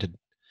presented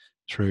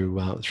through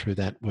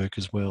that work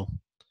as well.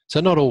 So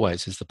not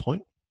always is the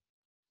point.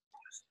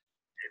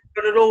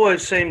 But it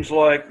always seems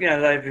like, you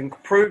know, they've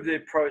improved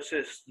their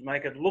process to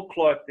make it look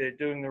like they're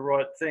doing the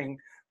right thing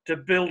to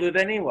build it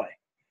anyway.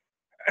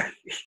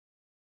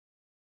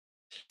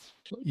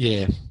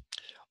 Yeah.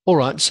 All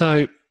right.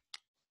 So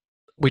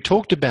we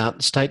talked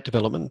about State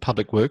Development and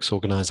Public Works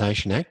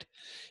Organisation Act.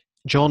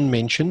 John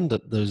mentioned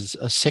that there's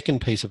a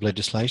second piece of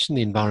legislation,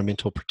 the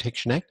Environmental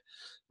Protection Act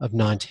of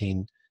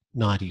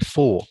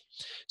 1994.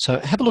 So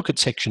have a look at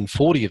Section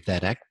 40 of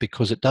that Act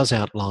because it does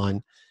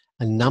outline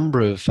a number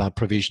of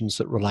provisions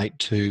that relate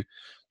to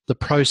the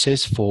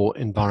process for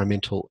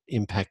environmental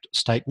impact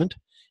statement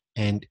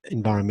and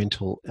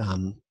environmental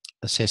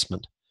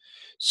assessment.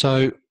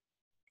 So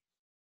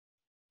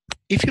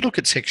if you look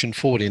at Section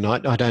 40, and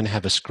I don't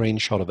have a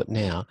screenshot of it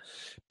now,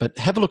 but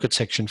have a look at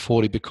Section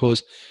 40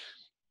 because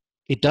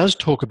it does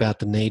talk about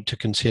the need to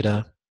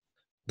consider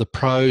the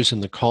pros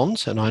and the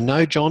cons. And I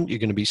know, John, you're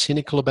going to be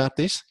cynical about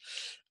this,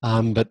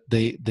 but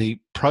the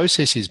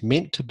process is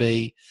meant to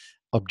be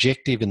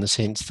objective in the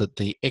sense that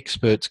the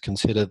experts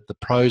consider the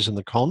pros and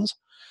the cons,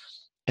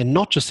 and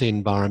not just the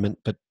environment,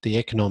 but the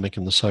economic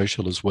and the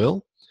social as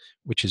well,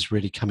 which is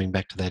really coming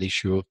back to that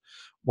issue of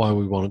why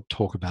we want to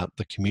talk about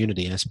the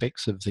community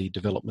aspects of the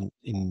development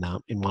in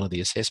one of the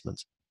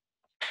assessments.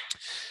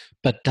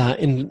 But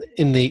in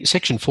the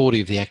Section 40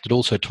 of the Act, it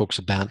also talks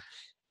about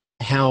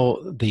how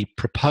the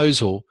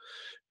proposal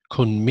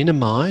can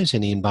minimise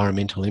any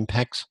environmental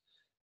impacts,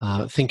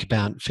 think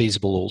about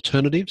feasible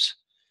alternatives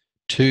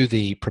to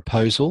the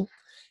proposal,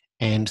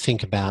 and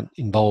think about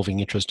involving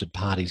interested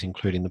parties,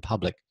 including the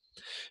public.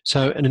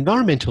 So an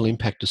environmental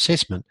impact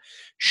assessment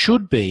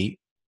should be,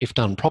 if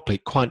done properly,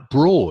 quite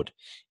broad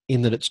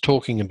in that it's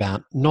talking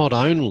about not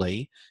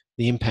only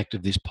the impact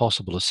of this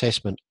possible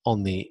assessment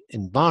on the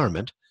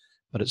environment,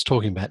 but it's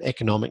talking about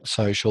economic,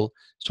 social,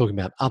 it's talking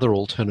about other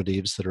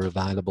alternatives that are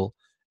available,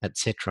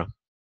 etc.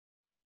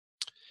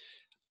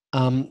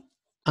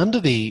 Under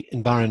the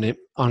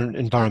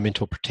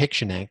Environmental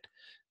Protection Act,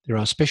 there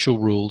are special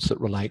rules that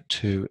relate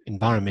to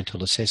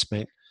environmental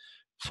assessment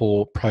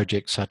for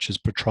projects such as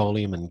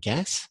petroleum and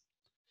gas.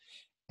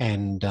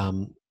 And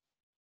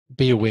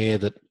be aware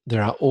that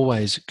there are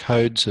always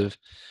codes of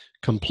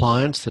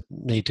compliance that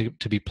need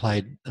to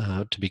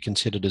be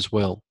considered as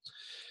well.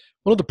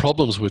 One of the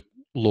problems with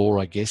law,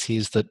 I guess,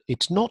 is that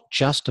it's not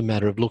just a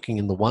matter of looking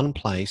in the one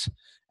place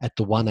at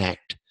the one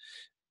act.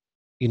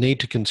 You need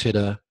to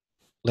consider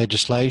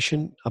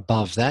legislation.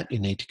 Above that, you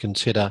need to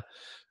consider,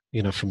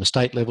 from a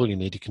state level, you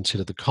need to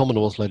consider the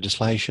Commonwealth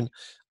legislation.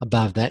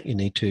 Above that, you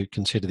need to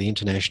consider the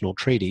international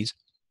treaties.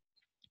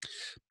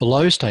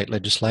 Below state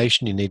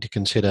legislation, you need to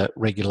consider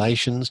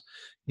regulations,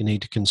 you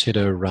need to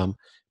consider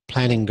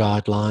planning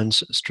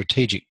guidelines,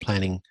 strategic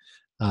planning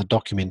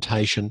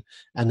documentation,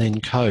 and then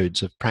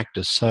codes of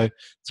practice. So there's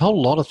a whole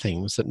lot of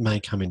things that may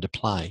come into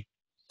play.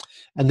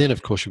 And then,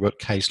 of course, you've got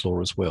case law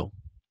as well.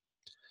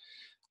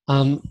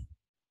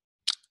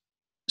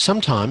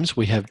 Sometimes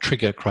we have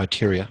trigger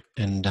criteria,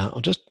 and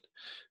I'll just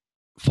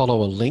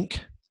follow a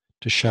link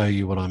to show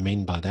you what I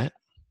mean by that.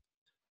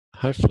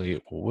 Hopefully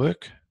it will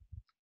work.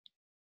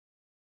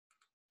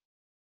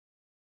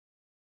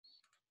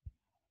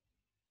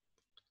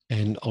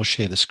 And I'll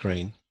share the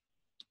screen.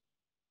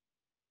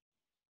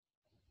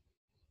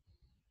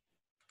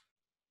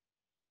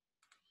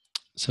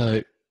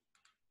 So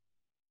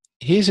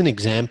here's an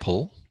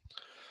example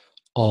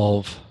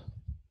of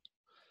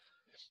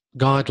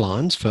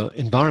guidelines for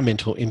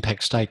environmental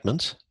impact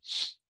statements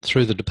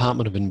through the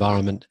Department of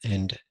Environment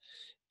and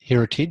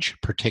Heritage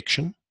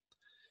Protection,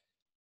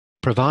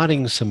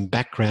 providing some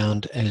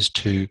background as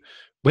to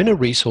when a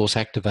resource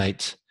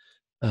activates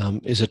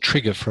is a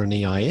trigger for an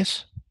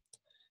EIS,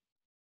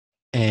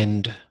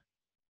 and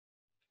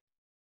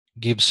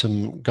give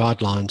some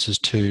guidelines as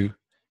to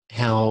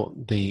how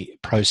the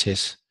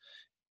process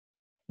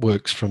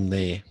works from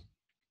there.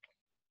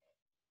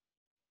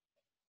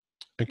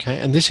 Okay,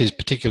 and this is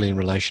particularly in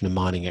relation to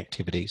mining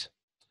activities.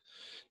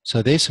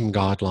 So there's some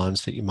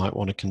guidelines that you might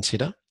want to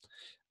consider.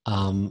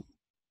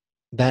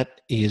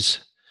 That is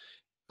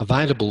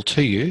available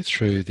to you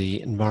through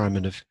the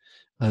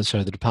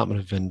the Department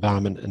of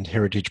Environment and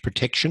Heritage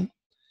Protection,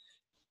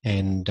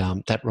 and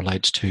that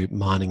relates to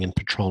mining and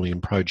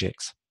petroleum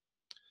projects.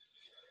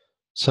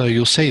 So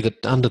you'll see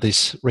that under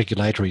this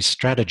regulatory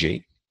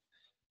strategy,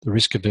 the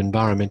risk of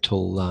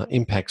environmental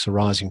impacts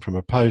arising from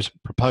a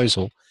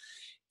proposal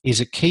is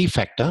a key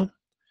factor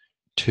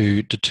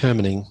to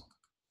determining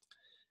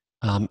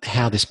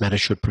how this matter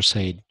should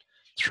proceed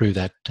through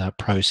that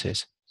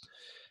process.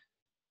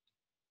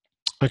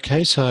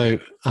 Okay, so,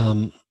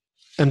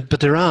 but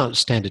there are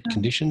standard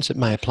conditions that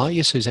may apply.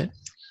 Yes, Suzanne?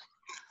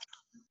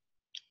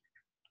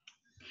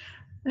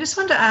 I just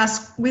want to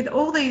ask, with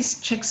all these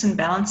checks and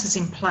balances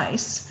in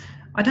place,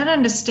 I don't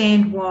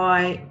understand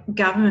why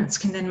governments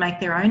can then make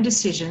their own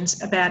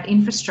decisions about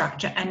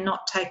infrastructure and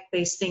not take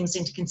these things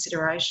into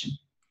consideration.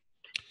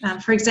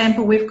 For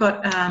example, we've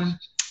got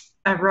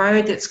a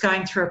road that's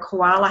going through a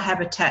koala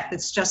habitat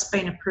that's just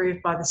been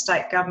approved by the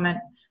state government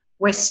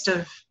west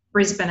of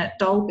Brisbane at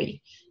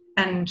Dalby.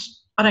 And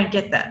I don't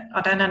get that.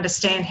 I don't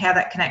understand how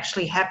that can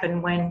actually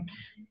happen when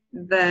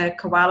the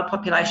koala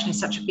population is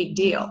such a big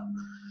deal.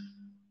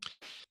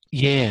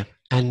 Yeah,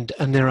 and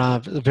there are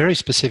very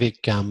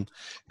specific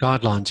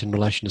guidelines in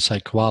relation to,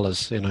 say,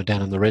 koalas,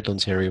 down in the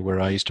Redlands area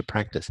where I used to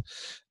practice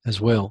as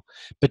well.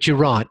 But you're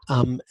right,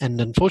 and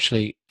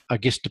unfortunately, I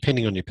guess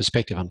depending on your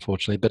perspective,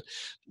 unfortunately, but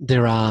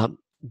there are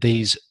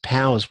these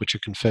powers which are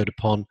conferred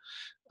upon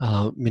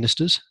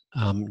ministers.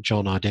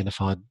 John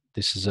identified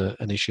this as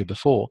an issue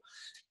before,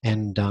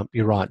 and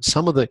you're right.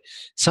 Some of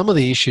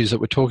the issues that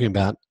we're talking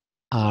about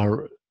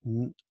are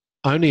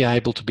only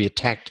able to be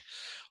attacked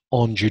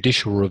on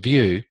judicial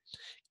review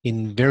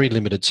in very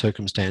limited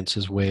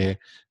circumstances where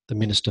the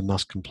minister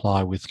must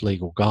comply with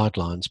legal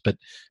guidelines, but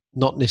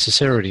not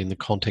necessarily in the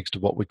context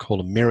of what we call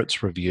a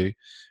merits review,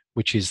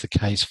 which is the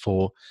case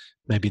for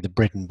maybe the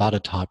bread and butter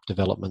type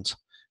developments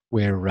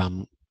where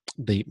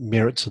the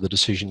merits of the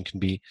decision can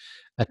be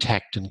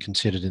attacked and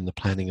considered in the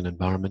Planning and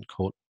Environment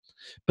Court.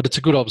 But it's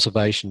a good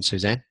observation,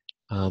 Suzanne,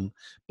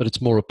 but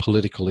it's more a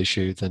political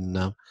issue than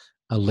a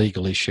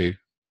legal issue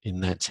in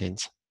that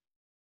sense.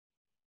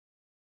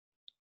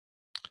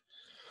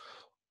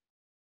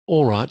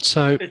 All right,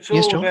 so it's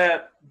yes, all John?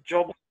 about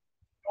jobs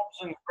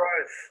and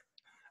growth.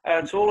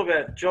 It's all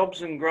about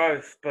jobs and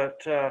growth, but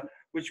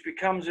which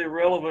becomes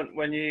irrelevant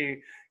when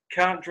you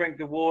can't drink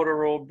the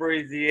water or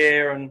breathe the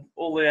air and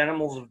all the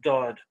animals have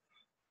died.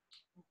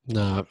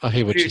 No, I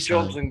hear what you're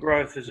saying. Jobs and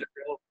growth is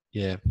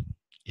irrelevant.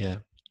 Yeah.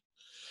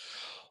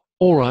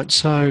 All right,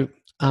 so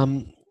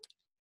do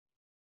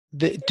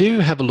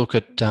have a look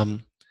at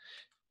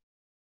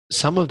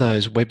some of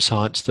those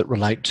websites that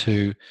relate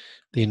to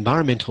the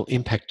environmental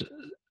impact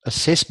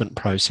assessment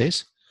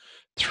process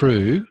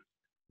through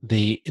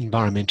the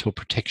Environmental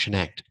Protection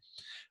Act.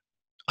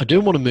 I do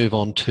want to move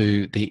on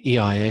to the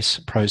EIS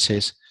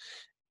process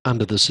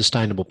under the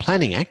Sustainable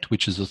Planning Act,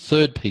 which is the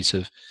third piece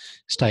of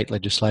state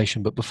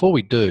legislation. But before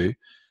we do,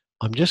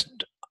 I'm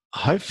just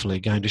hopefully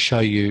going to show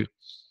you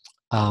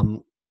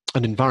an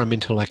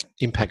environmental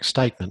impact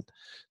statement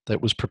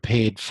that was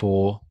prepared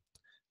for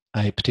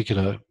a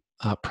particular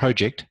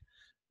project,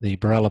 the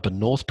Barralaba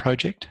North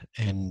project,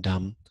 and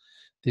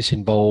this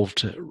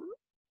involved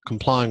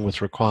complying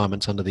with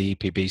requirements under the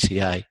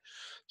EPBCA.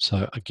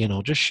 So again,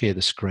 I'll just share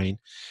the screen.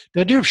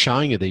 The idea of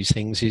showing you these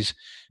things is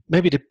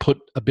maybe to put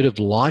a bit of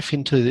life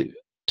into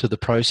the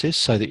process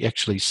so that you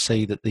actually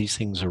see that these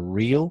things are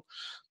real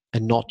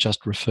and not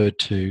just referred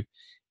to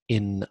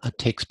in a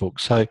textbook.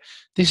 So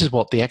this is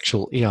what the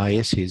actual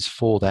EIS is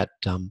for that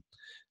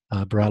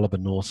Barralaba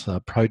North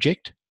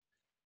project.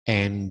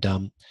 And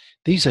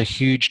these are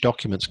huge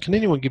documents. Can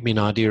anyone give me an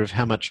idea of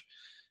how much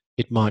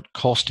it might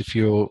cost if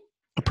you're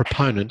a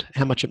proponent,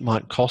 how much it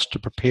might cost to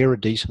prepare a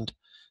decent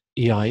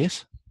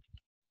EIS?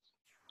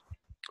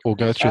 Or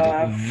go through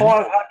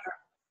the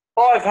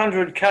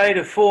 500K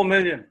to 4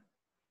 million.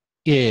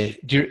 Yeah,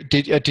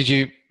 did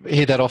you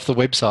hear that off the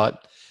website?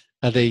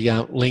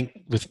 The link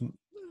with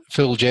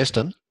Phil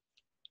Jeston?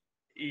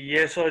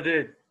 Yes, I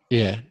did.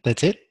 Yeah,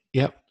 that's it.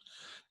 Yep.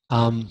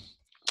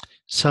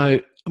 So,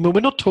 I mean, we're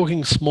not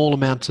talking small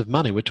amounts of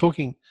money. We're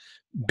talking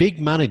big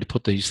money to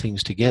put these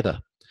things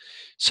together.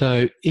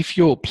 So if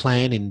your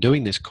plan in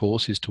doing this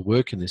course is to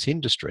work in this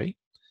industry,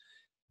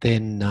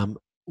 then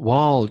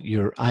while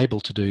you're able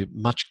to do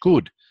much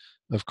good,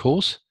 of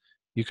course,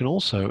 you can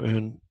also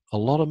earn a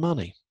lot of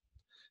money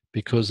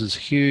because there's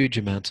huge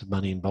amounts of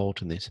money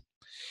involved in this.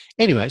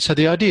 Anyway, so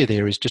the idea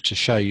there is just to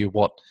show you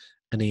what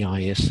an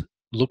EIS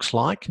looks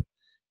like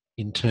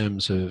in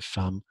terms of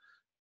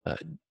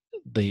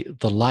the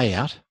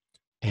layout,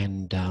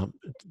 and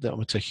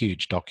it's a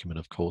huge document,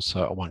 of course,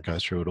 so I won't go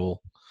through it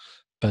all.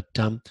 But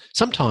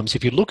sometimes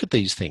if you look at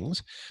these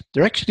things,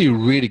 they're actually a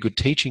really good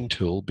teaching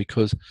tool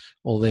because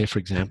all there, for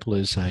example,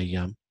 is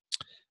a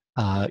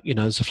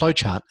there's a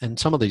flowchart, and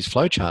some of these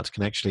flowcharts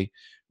can actually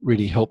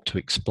really help to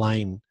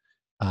explain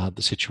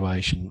the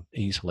situation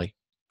easily.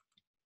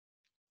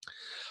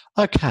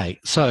 Okay,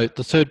 so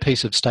the third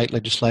piece of state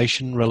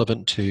legislation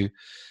relevant to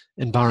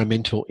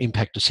environmental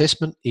impact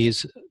assessment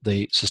is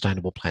the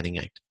Sustainable Planning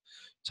Act.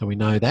 So we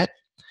know that,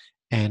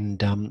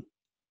 and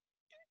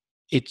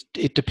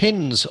it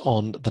depends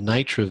on the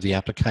nature of the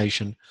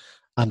application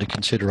under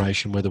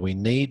consideration whether we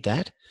need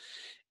that.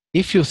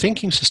 If you're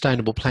thinking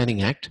Sustainable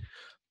Planning Act,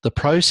 the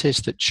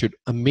process that should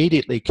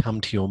immediately come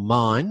to your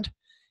mind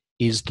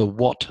is the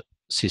WAT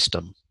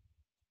system.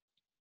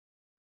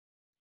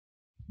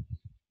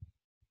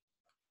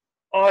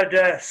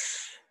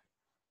 IDAS.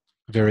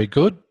 Very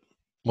good.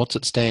 What's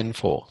it stand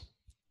for?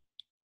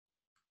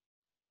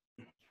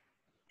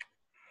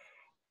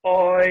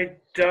 I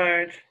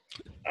don't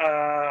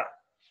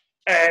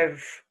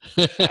have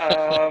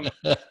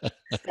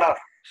stuff.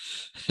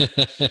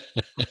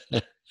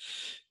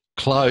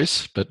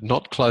 Close, but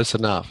not close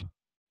enough.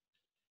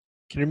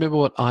 Can you remember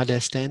what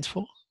IDAS stands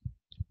for?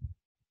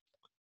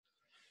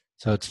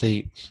 So it's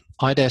the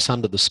IDAS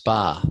under the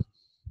SPA.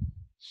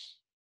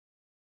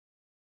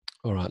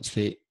 All right, it's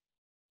the.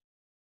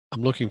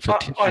 I'm looking for.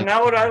 I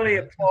know it only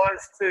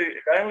applies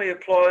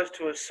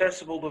to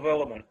accessible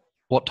development.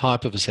 What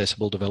type of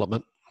accessible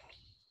development?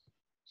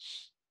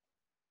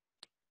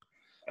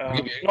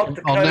 Not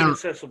the code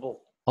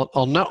accessible.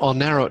 I'll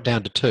narrow it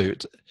down to two.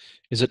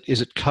 Is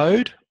it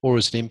code or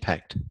is it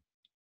impact?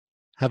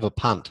 Have a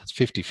punt. It's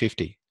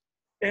 50-50.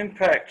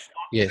 Impact,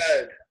 not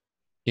code.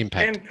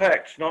 Impact.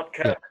 Impact, not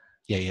code.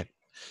 Yeah.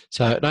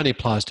 So it only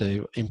applies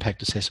to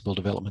impact accessible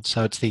development.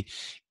 So it's the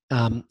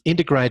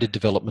Integrated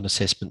Development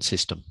Assessment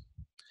System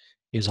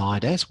is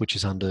IDAS, which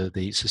is under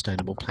the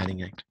Sustainable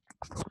Planning Act.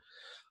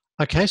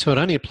 Okay, so it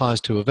only applies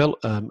to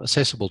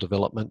accessible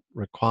development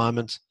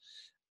requirements.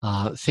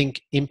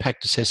 Think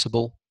impact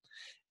accessible,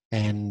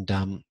 and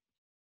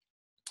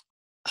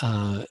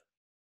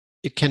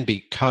it can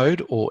be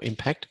code or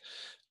impact.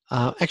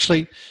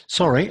 Actually,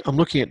 sorry, I'm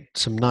looking at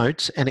some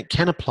notes, and it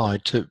can apply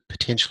to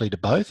potentially to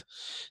both.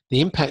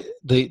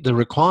 The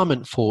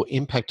requirement for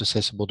impact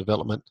accessible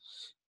development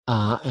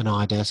and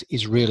IDAS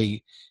is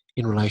really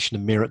in relation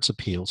to merits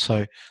appeal.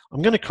 So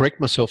I'm going to correct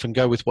myself and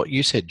go with what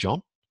you said,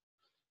 John,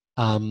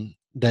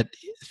 that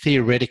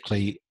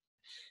theoretically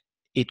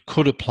it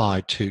could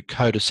apply to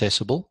code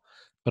accessible,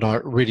 but I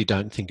really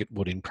don't think it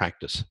would in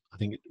practice. I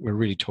think we're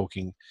really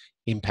talking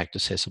impact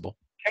accessible.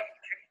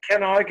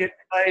 Can I get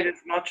paid as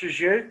much as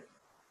you?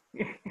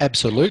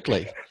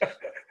 Absolutely.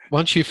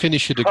 Once you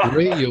finish your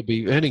degree, you'll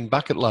be earning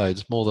bucket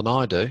loads more than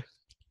I do.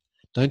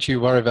 Don't you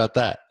worry about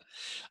that.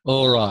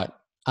 All right.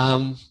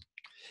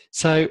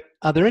 So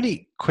are there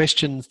any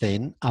questions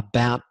then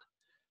about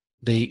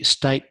the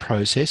state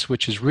process,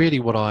 which is really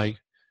what I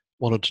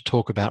wanted to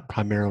talk about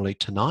primarily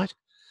tonight?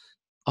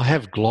 I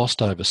have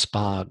glossed over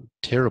SPA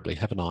terribly,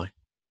 haven't I?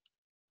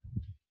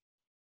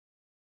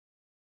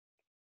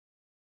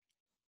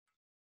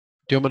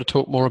 Do you want me to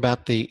talk more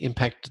about the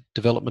impact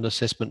development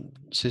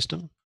assessment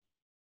system?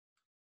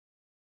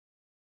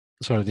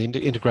 Sorry, the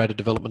integrated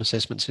development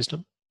assessment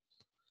system?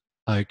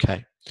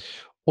 Okay.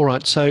 All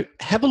right, so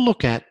have a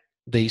look at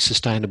the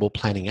Sustainable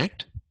Planning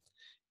Act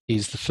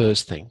is the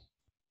first thing.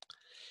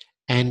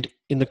 And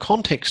in the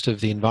context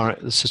of the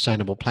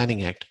Sustainable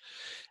Planning Act,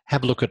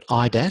 have a look at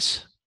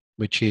IDAS,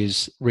 which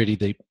is really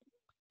the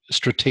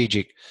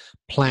strategic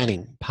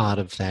planning part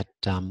of that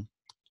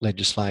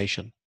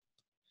legislation.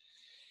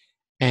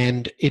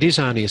 And it is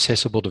only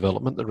accessible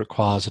development that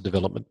requires a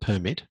development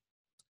permit.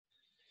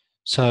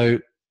 So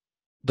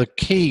the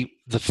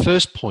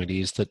first point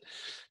is that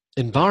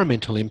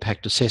environmental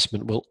impact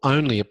assessment will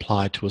only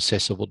apply to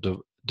accessible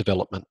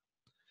development.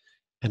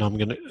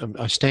 And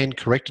I stand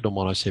corrected on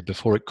what I said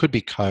before. It could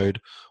be code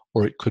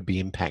or it could be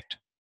impact.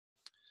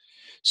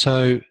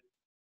 So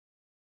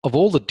of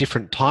all the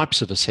different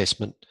types of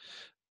assessment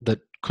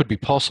that could be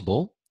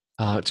possible,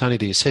 it's only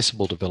the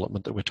accessible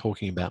development that we're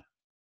talking about.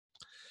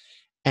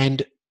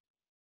 And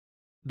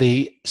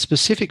the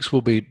specifics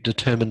will be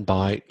determined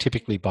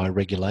typically by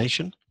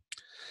regulation.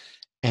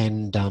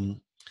 And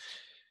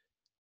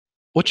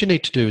what you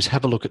need to do is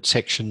have a look at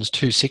sections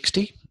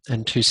 260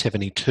 and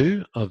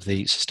 272 of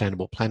the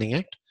Sustainable Planning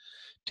Act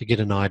to get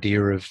an idea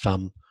of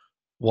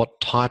what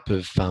type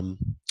of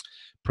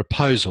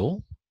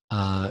proposal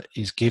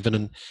is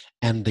given,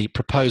 and the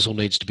proposal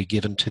needs to be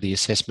given to the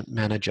assessment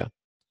manager.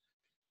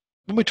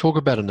 When we talk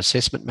about an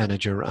assessment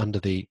manager under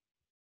the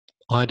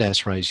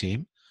IDAS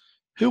regime,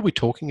 who are we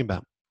talking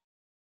about?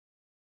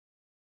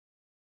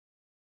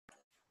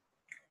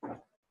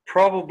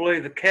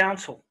 Probably the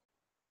council.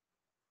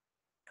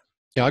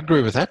 Yeah, I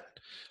agree with that.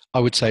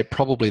 I would say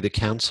probably the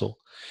council.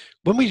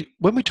 When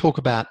we talk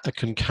about a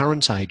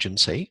concurrence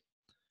agency,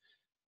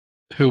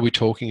 who are we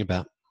talking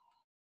about?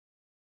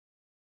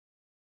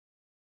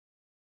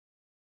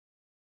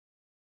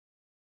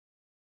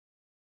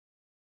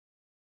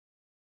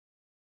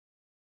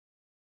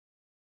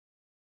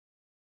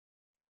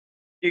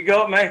 You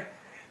got me.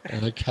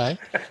 Okay.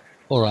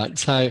 All right.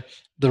 So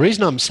the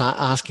reason I'm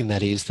asking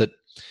that is that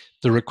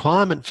the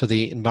requirement for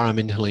the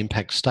environmental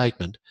impact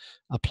statement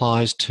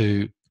applies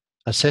to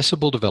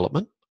accessible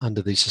development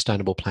under the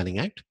Sustainable Planning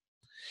Act,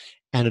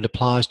 and it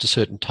applies to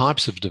certain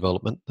types of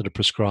development that are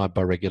prescribed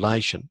by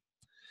regulation.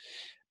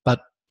 But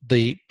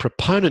the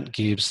proponent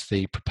gives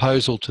the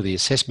proposal to the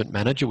assessment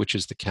manager, which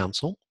is the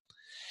council,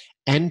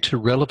 and to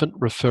relevant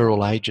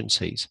referral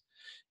agencies.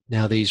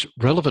 Now, these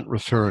relevant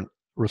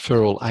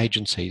referral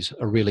agencies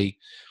are really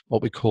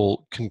what we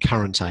call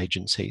concurrence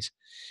agencies.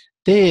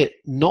 They're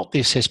not the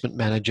assessment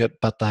manager,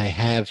 but they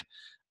have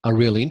a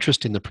real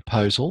interest in the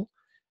proposal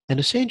and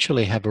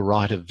essentially have a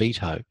right of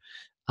veto.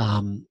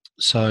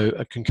 So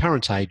a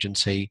concurrence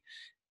agency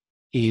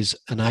is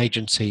an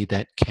agency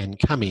that can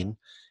come in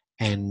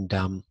and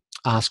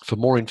ask for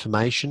more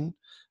information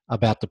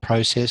about the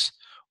process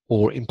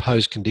or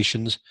impose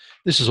conditions.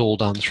 This is all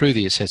done through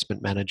the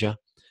assessment manager,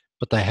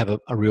 but they have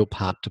a real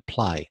part to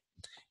play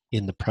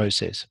in the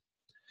process.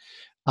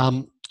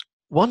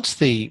 Once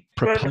the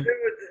But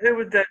who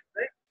would that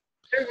be?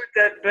 Who would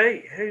that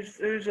be?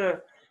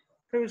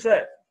 Who's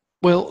that?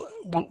 Well,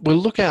 we'll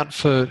look out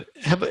for,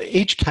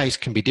 each case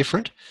can be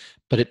different,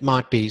 but it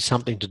might be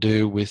something to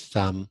do with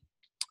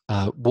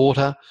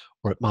water,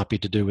 or it might be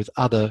to do with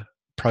other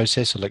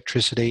process,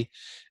 electricity.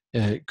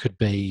 It could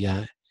be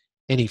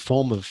any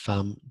form of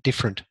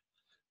different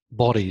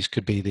bodies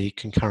could be the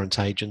concurrence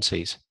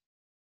agencies.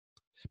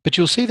 But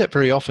you'll see that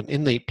very often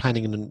in the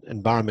Planning and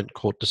Environment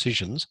Court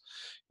decisions,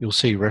 you'll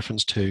see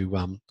reference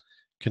to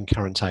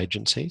concurrence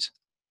agencies.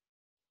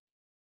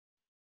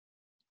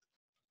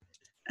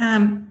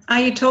 Are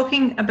you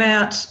talking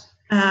about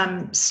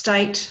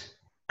state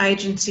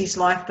agencies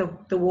like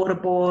the Water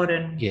Board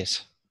and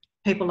yes,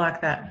 people like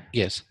that?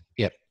 Yes.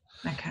 Yep.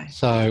 Okay.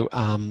 So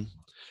I'm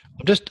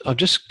just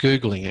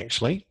Googling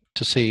actually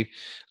to see,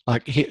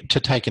 like here, to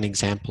take an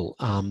example,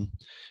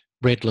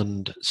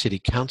 Redland City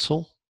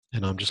Council,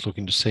 and I'm just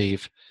looking to see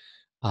if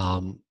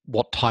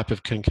what type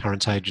of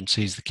concurrence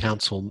agencies the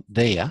council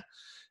there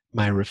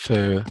may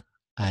refer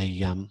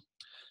a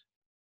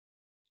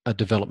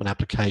development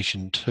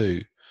application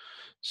to.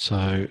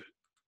 So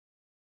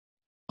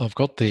I've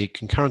got the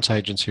concurrence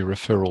agency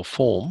referral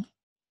form.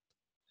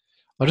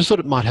 I just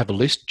thought it might have a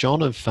list,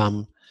 John, of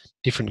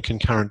different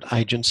concurrent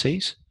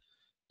agencies.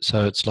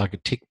 So it's like a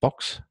tick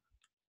box.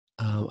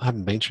 I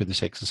haven't been through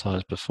this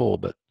exercise before,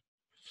 but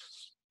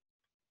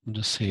I'll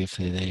just see if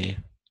they're there.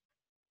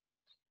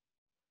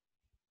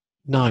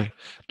 No,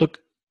 look,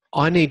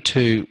 I need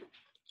to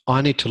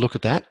look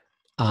at that,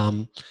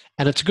 and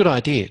it's a good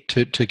idea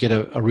to get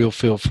a real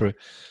feel for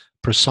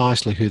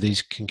precisely who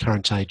these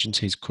concurrence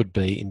agencies could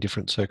be in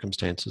different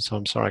circumstances. So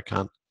I'm sorry I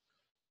can't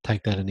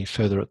take that any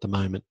further at the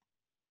moment.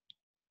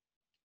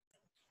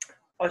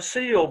 I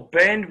see your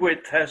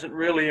bandwidth hasn't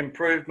really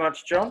improved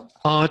much, John.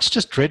 Oh, it's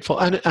just dreadful.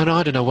 And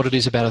I don't know what it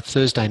is about a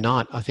Thursday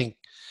night. I think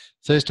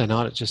Thursday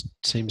night it just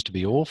seems to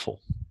be awful.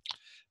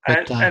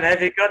 But, and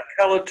have you got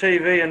colour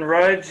TV and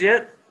roads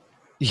yet?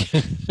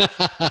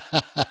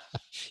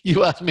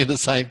 You ask me the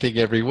same thing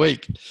every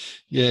week.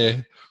 Yeah,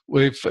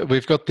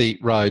 we've got the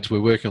roads.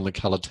 We're working on the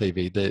colour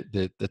TV.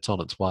 That's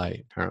on its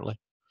way, apparently.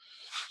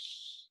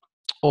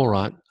 All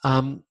right.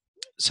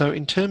 So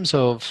in terms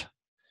of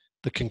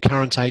the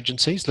concurrence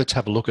agencies, let's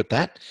have a look at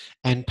that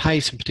and pay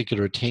some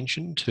particular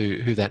attention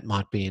to who that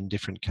might be in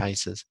different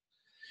cases.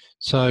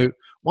 So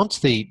once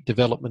the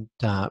development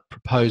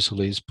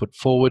proposal is put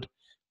forward,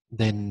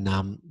 then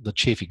the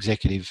chief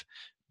executive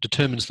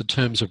determines the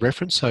terms of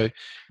reference. So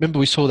remember,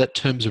 we saw that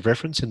terms of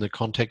reference in the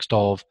context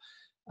of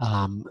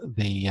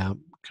the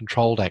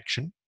controlled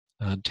action,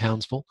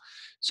 Townsville.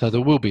 So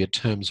there will be a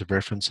terms of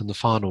reference in the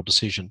final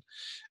decision.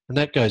 And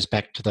that goes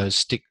back to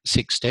those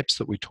 6 steps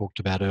that we talked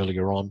about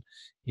earlier on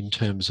in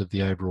terms of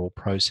the overall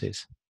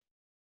process.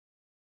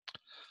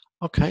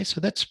 Okay, so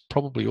that's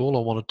probably all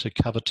I wanted to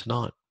cover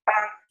tonight.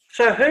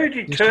 So who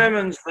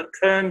determines the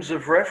terms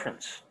of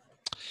reference?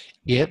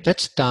 Yeah,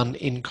 that's done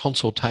in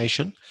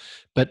consultation,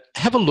 but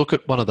have a look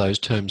at one of those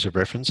terms of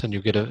reference and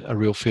you'll get a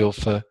real feel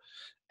for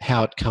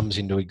how it comes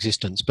into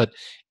existence. But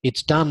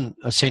it's done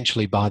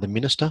essentially by the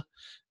minister,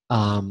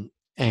 and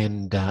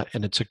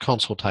it's a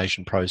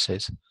consultation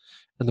process.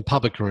 And the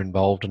public are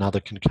involved and other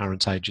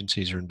concurrence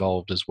agencies are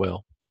involved as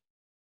well.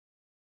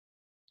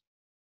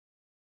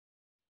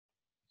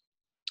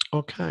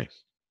 Okay.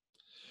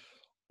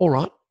 All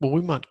right. Well,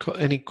 we might,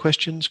 any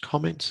questions,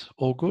 comments?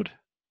 All good?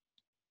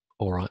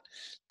 All right.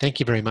 Thank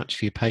you very much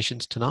for your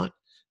patience tonight.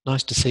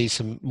 Nice to see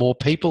some more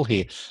people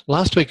here.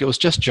 Last week it was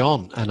just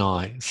John and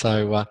I.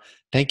 So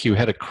thank you. We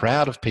had a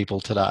crowd of people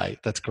today.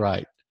 That's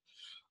great.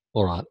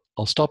 All right.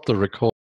 I'll stop the recording.